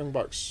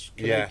Bucks,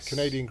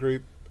 Canadian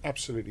group,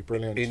 absolutely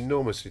brilliant,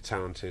 enormously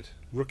talented.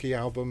 Rookie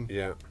album,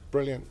 yeah,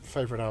 brilliant.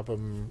 Favourite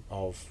album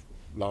of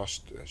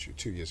actually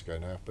 2 years ago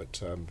now, but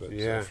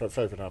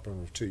favourite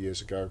album of 2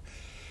 years ago.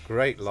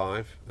 Great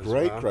live.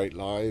 Great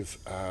live.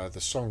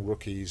 The song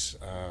 "Rookies,"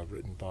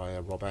 written by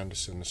Rob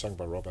Anderson, sung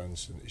by Rob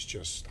Anderson, is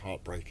just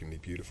heartbreakingly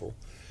beautiful.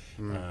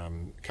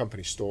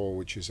 Company Store,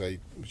 which is a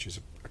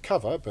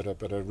cover, but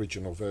an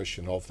original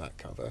version of that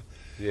cover.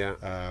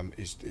 Yeah.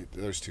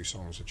 Those two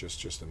songs are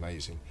just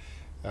amazing.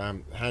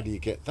 How do you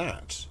get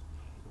that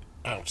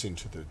out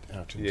into the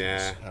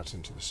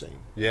scene?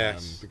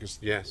 Yes. Because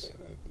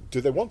do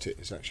they want it?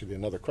 Is actually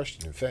another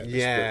question. In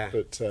fairness,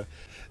 but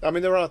I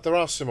mean, there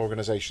are some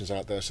organisations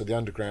out there. So the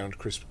Underground,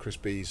 Chris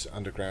B's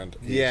Underground.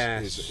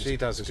 She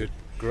does a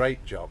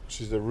great job.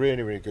 She does a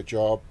really good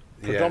job.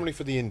 Predominantly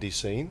for the indie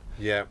scene,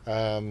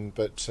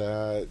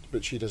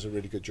 but she does a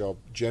really good job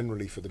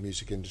generally for the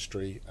music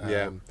industry,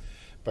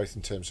 both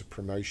in terms of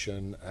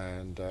promotion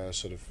and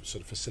sort of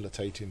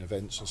facilitating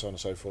events and so on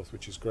and so forth,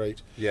 which is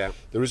great. Yeah,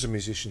 there is a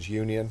musicians'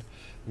 union.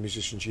 The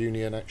musicians'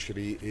 union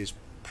actually is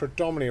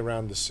predominantly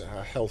around the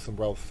health and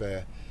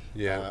welfare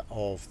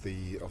of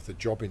the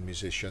jobbing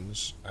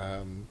musicians,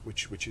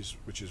 which is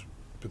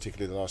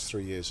particularly the last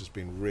 3 years has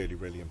been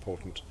really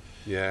important.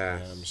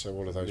 So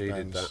all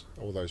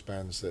those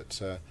bands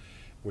that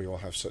we all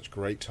have such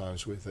great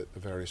times with at the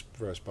various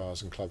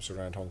bars and clubs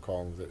around Hong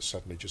Kong that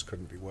suddenly just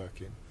couldn't be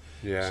working.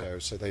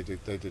 So they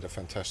did a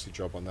fantastic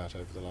job on that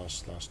over the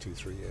last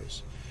 2-3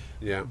 years.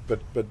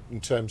 But in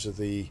terms of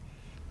the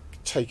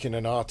taking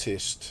an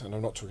artist, and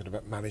I'm not talking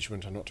about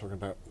management, I'm not talking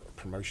about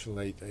promotional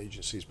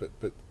agencies,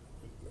 but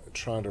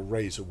trying to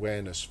raise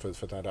awareness for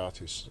that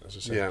artist. As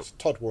I said,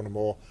 Todd Warner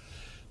Moore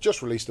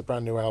just released a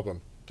brand new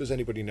album. Does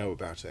anybody know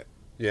about it?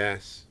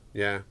 Yes,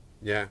 yeah.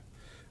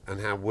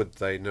 And how would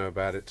they know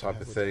about it,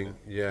 type of thing?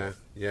 Yeah.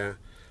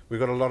 We've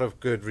got a lot of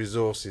good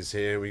resources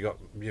here. We got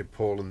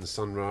Paul and the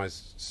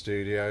Sunrise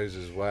Studios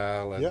as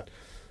well, and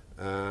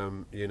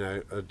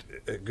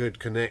a good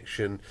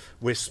connection.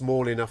 We're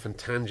small enough and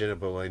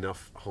tangible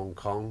enough, Hong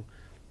Kong,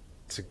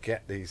 to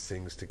get these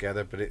things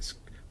together, but it's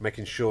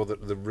making sure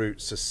that the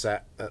roots are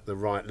set at the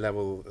right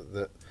level,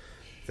 that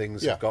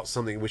things have got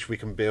something which we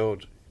can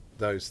build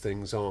those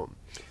things on.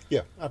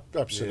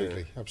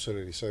 Absolutely.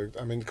 So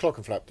I mean, the Clock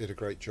and Flap did a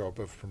great job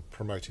of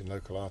promoting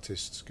local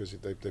artists, because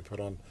they put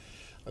on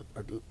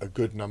a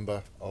good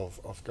number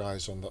of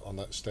guys on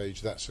that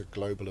stage. That's a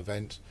global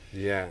event.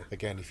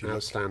 Again, if you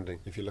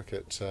look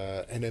at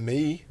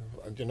NME,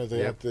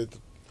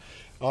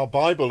 our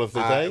Bible of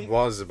the day. It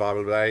was the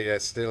Bible of the day.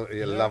 Still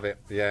love it.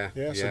 So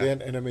the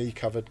NME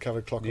covered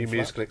Clock New and Flap.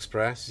 Musical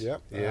Express.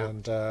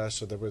 And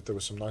so there were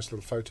some nice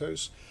little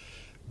photos.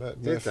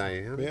 But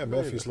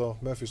Murphy's Law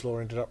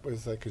ended up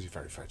with, because he's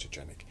very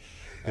photogenic.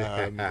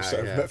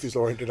 Murphy's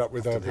Law ended up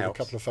with a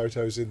couple of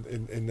photos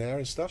in there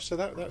and stuff. So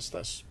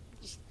that's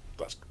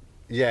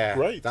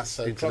great. That's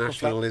so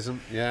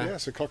internationalism.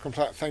 So Clock and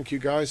Flap, thank you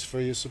guys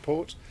for your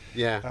support.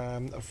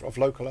 Of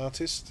local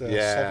artists.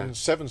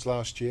 Sevens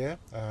last year.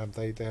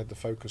 They had the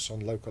focus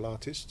on local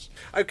artists.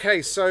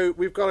 Okay, so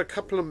we've got a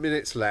couple of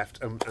minutes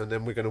left, and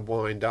then we're going to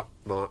wind up,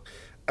 Mark.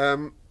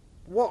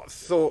 What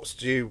thoughts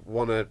do you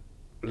want to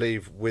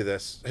leave with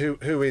us?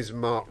 Who is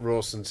Mark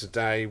Rawson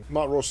today?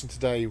 Mark Rawson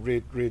today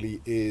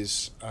really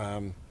is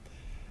an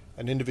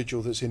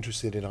individual that's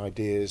interested in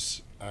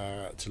ideas,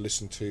 to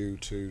listen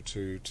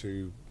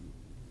to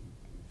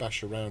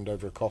bash around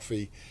over a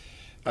coffee,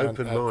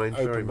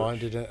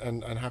 open-minded,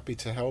 and happy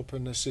to help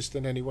and assist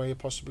in any way you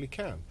possibly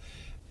can.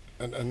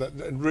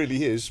 And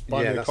really is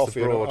buy me a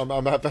coffee.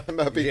 I'm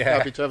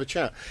happy to have a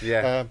chat.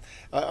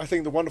 I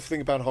think the wonderful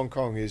thing about Hong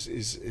Kong is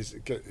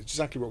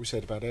exactly what we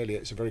said about earlier.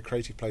 It's a very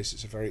creative place.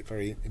 It's a very,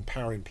 very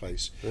empowering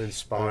place. Very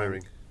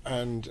inspiring.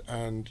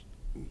 And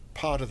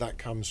part of that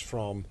comes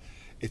from,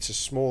 it's a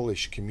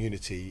smallish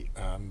community,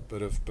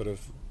 but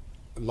of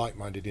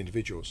like-minded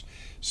individuals.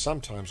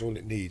 Sometimes all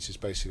it needs is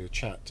basically a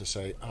chat to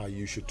say,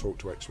 you should talk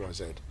to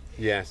XYZ.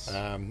 Yes.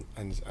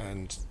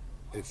 And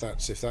if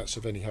that's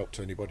of any help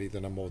to anybody,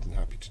 then I'm more than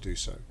happy to do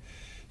so.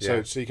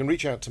 So you can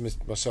reach out to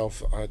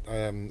myself. I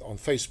am on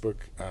Facebook,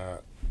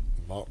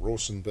 Mark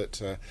Rawson,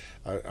 but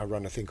I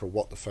run a thing called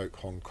What the Folk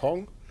Hong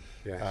Kong.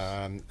 Yes.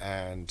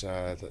 And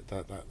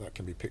that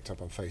can be picked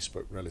up on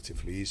Facebook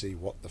relatively easy.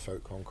 What the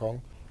Folk Hong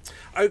Kong.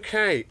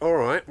 Okay, all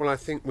right. Well, I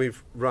think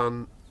we've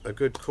run a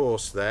good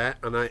course there,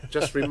 and it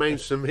just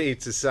remains for me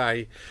to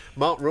say,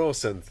 Mark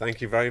Rawson,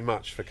 thank you very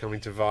much for coming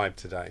to Vibe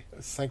today.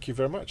 Thank you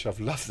very much. I've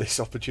loved this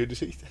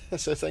opportunity.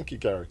 So thank you,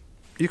 Gary.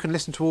 You can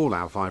listen to all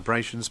our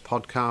VIBErations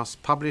podcasts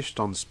published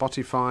on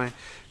Spotify,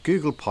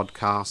 Google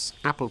Podcasts,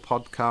 Apple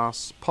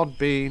Podcasts,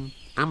 Podbean,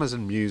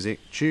 Amazon Music,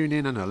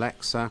 TuneIn and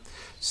Alexa,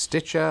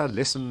 Stitcher,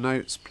 Listen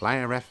Notes,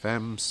 Player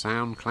FM,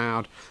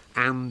 SoundCloud,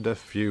 and a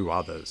few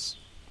others.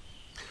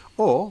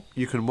 Or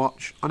you can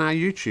watch on our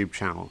YouTube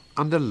channel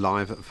under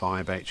Live at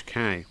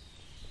VIBEHK.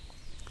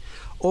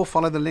 Or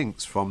follow the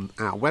links from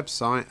our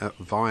website at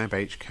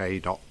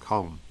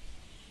vibehk.com.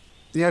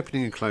 The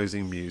opening and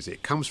closing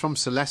music comes from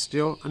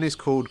Celestial and is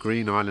called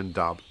Green Island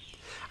Dub,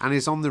 and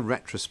is on the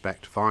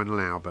Retrospect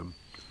vinyl album,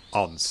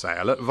 on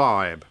sale at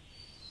Vibe.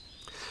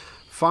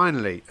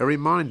 Finally, a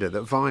reminder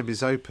that Vibe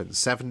is open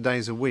 7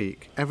 days a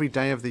week, every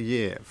day of the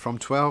year, from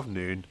 12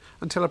 noon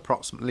until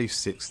approximately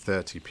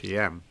 6:30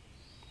 p.m.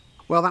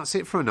 Well, that's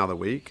it for another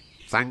week.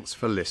 Thanks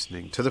for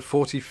listening to the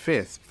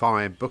 45th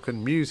Vibe Book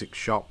and Music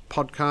Shop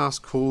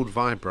podcast called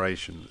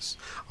VIBErations.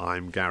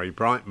 I'm Gary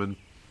Brightman.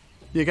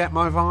 You get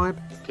my vibe?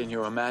 Can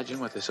you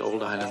imagine what this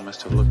old island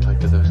must have looked like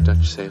to those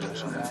Dutch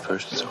sailors when they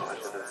first saw it?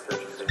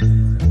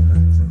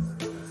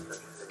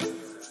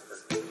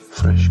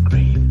 Fresh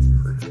green.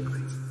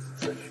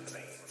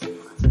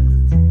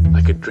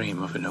 Like a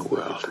dream of a new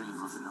world.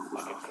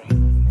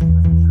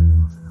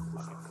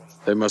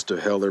 They must have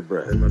held their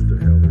breath.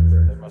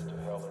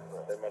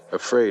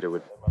 Afraid it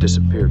would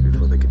disappear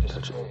before they could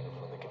touch it.